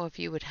don't know if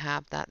you would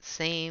have that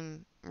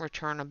same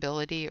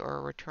returnability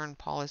or return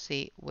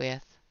policy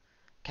with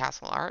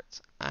Castle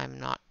Arts. I'm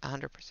not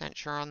 100%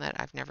 sure on that.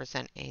 I've never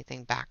sent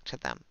anything back to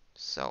them,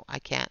 so I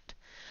can't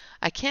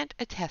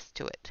attest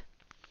to it.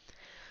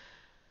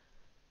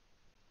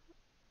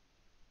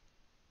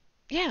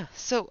 Yeah,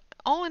 so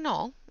all in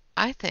all,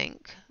 I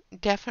think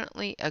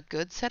definitely a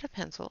good set of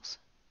pencils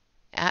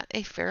at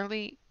a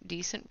fairly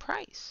decent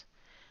price,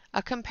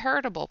 a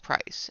comparable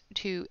price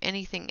to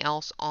anything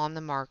else on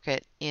the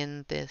market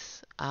in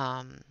this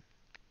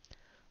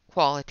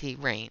quality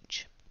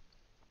range.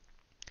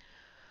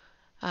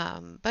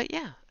 But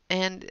yeah,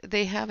 and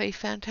they have a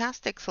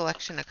fantastic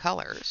selection of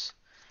colors.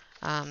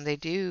 They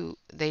do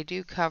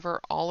cover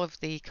all of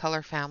the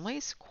color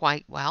families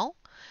quite well,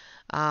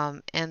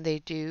 and they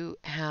do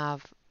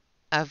have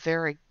a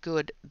very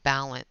good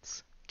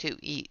balance to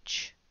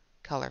each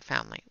color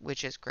family,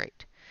 which is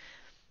great.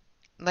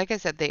 Like I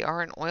said, they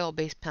are an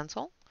oil-based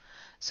pencil,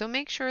 so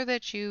make sure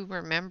that you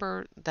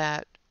remember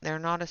that they're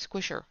not a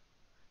squisher.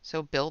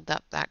 So build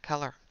up that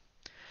color.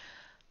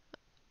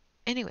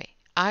 Anyway,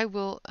 I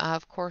will,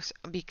 of course,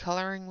 be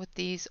coloring with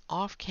these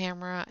off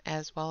camera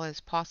as well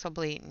as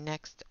possibly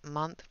next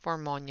month for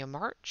Monya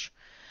March.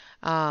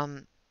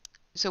 Um,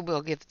 so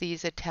we'll give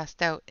these a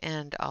test out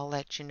and I'll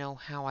let you know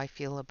how I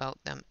feel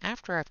about them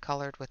after I've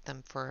colored with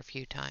them for a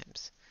few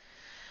times.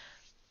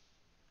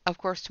 Of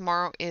course,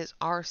 tomorrow is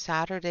our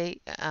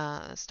Saturday,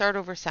 start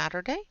over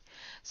Saturday.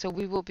 So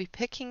we will be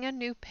picking a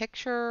new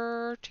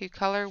picture to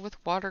color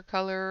with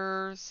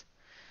watercolors.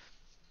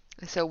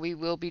 So we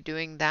will be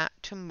doing that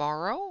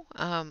tomorrow.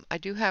 I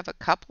do have a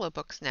couple of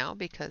books now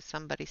because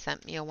somebody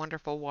sent me a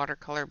wonderful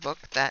watercolor book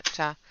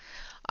that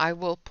I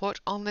will put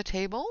on the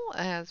table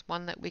as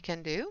one that we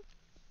can do.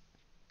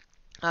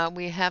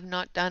 We have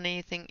not done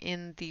anything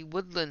in the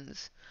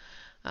Woodlands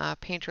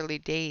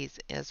Painterly Days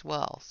as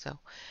well. So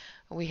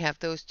we have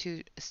those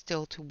two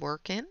still to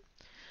work in.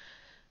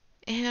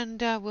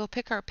 And we'll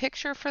pick our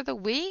picture for the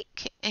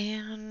week.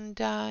 And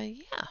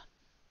yeah,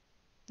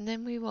 and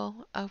then we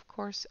will, of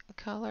course,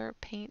 color,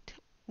 paint.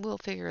 We'll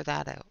figure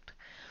that out.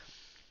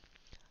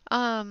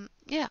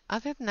 Yeah,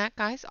 other than that,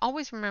 guys,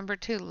 always remember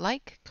to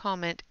like,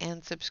 comment,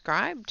 and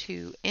subscribe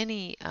to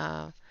any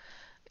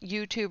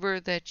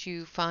YouTuber that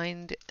you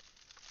find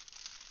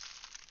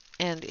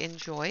and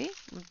enjoy.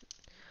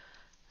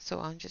 So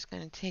I'm just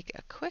going to take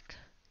a quick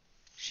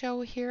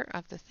show here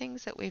of the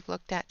things that we've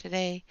looked at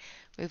today.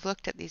 We've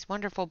looked at these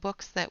wonderful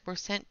books that were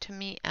sent to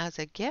me as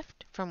a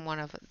gift from one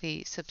of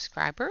the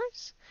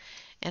subscribers,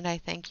 and I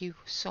thank you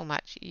so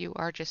much. You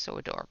are just so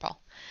adorable.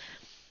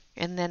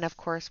 And then, of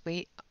course,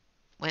 we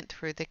went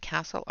through the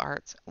Castle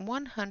Arts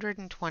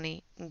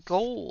 120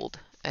 Gold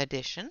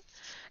Edition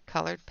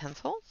colored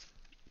pencils,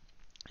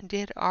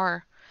 did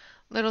our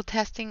little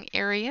testing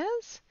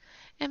areas,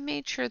 and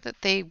made sure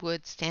that they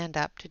would stand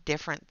up to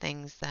different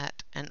things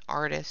that an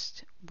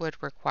artist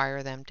would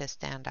require them to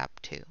stand up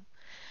to.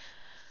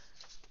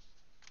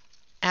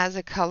 As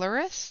a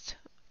colorist,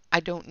 I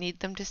don't need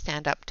them to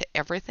stand up to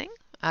everything.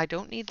 I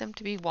don't need them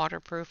to be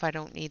waterproof. I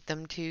don't need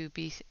them to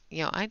be,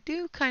 I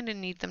do kind of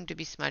need them to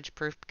be smudge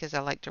proof because I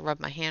like to rub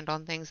my hand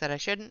on things that I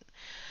shouldn't.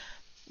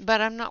 But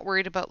I'm not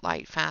worried about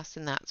light fast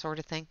and that sort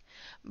of thing.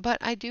 But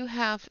I do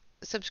have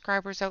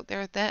subscribers out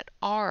there that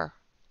are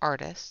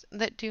artists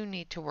that do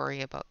need to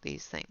worry about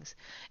these things.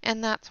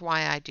 And that's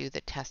why I do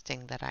the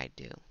testing that I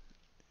do.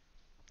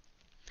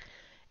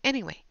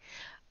 Anyway,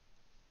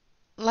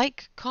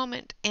 like,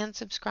 comment, and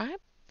subscribe.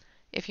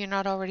 If you're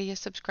not already a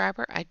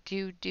subscriber, I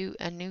do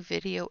a new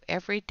video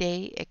every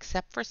day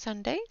except for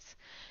Sundays.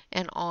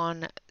 And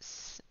on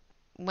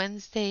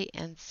Wednesday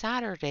and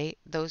Saturday,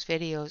 those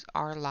videos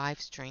are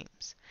live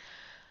streams.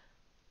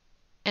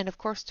 And of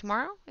course,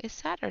 tomorrow is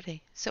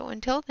Saturday. So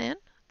until then,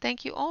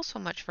 thank you all so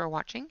much for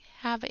watching.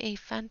 Have a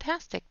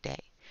fantastic day.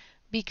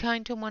 Be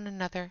kind to one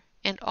another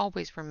and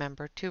always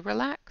remember to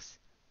relax,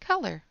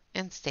 color,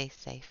 and stay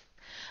safe.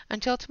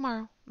 Until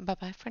tomorrow, bye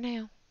bye for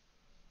now.